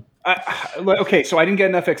all? Okay, so I didn't get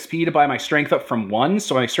enough XP to buy my strength up from 1,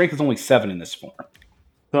 so my strength is only 7 in this form.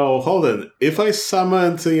 So hold on. If I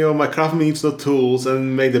summoned, my craft needs the tools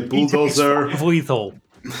and made the bulldozer lethal.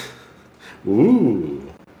 Ooh.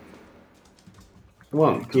 Come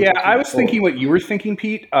on. Yeah, I was thinking what you were thinking,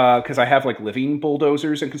 Pete, because I have like living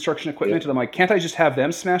bulldozers and construction equipment, and I'm like, can't I just have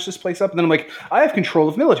them smash this place up? And then I'm like, I have control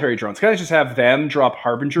of military drones. Can't I just have them drop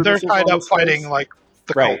Harbinger? They're tied up fighting like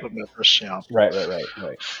the cult of Mithras, Right.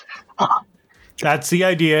 That's the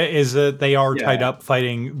idea, is that they are tied up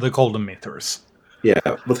fighting the Cold of Mithras. Yeah,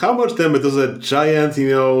 but how much damage does a giant,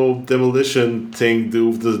 demolition thing do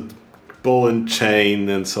with the ball and chain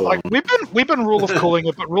and so Like on? we've been rule of cooling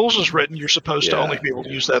it, but rules is written you're supposed to only be able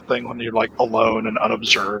to use that thing when you're like alone and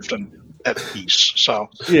unobserved and at peace. So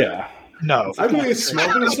Yeah. no. I mean, it's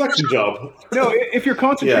small inspection job. No, if your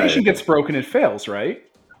concentration gets broken, it fails, right?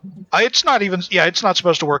 It's not even. Yeah, it's not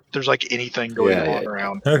supposed to work. There's like anything going on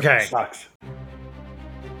around. Okay. Sucks.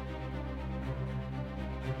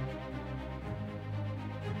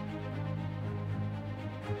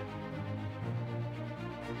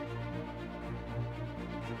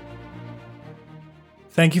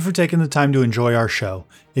 Thank you for taking the time to enjoy our show.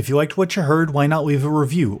 If you liked what you heard, why not leave a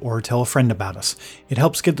review or tell a friend about us? It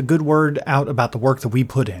helps get the good word out about the work that we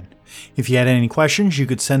put in. If you had any questions, you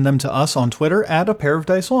could send them to us on Twitter at A Pair of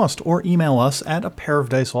Dice Lost or email us at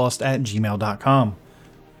apairofdicelost@gmail.com.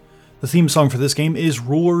 The theme song for this game is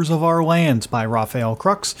Rulers of Our Lands by Raphael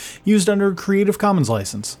Crux, used under a Creative Commons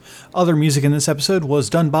license. Other music in this episode was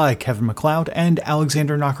done by Kevin MacLeod and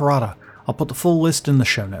Alexander Nakarada. I'll put the full list in the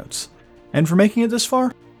show notes. And for making it this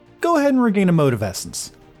far, go ahead and regain a mode of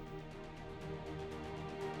essence.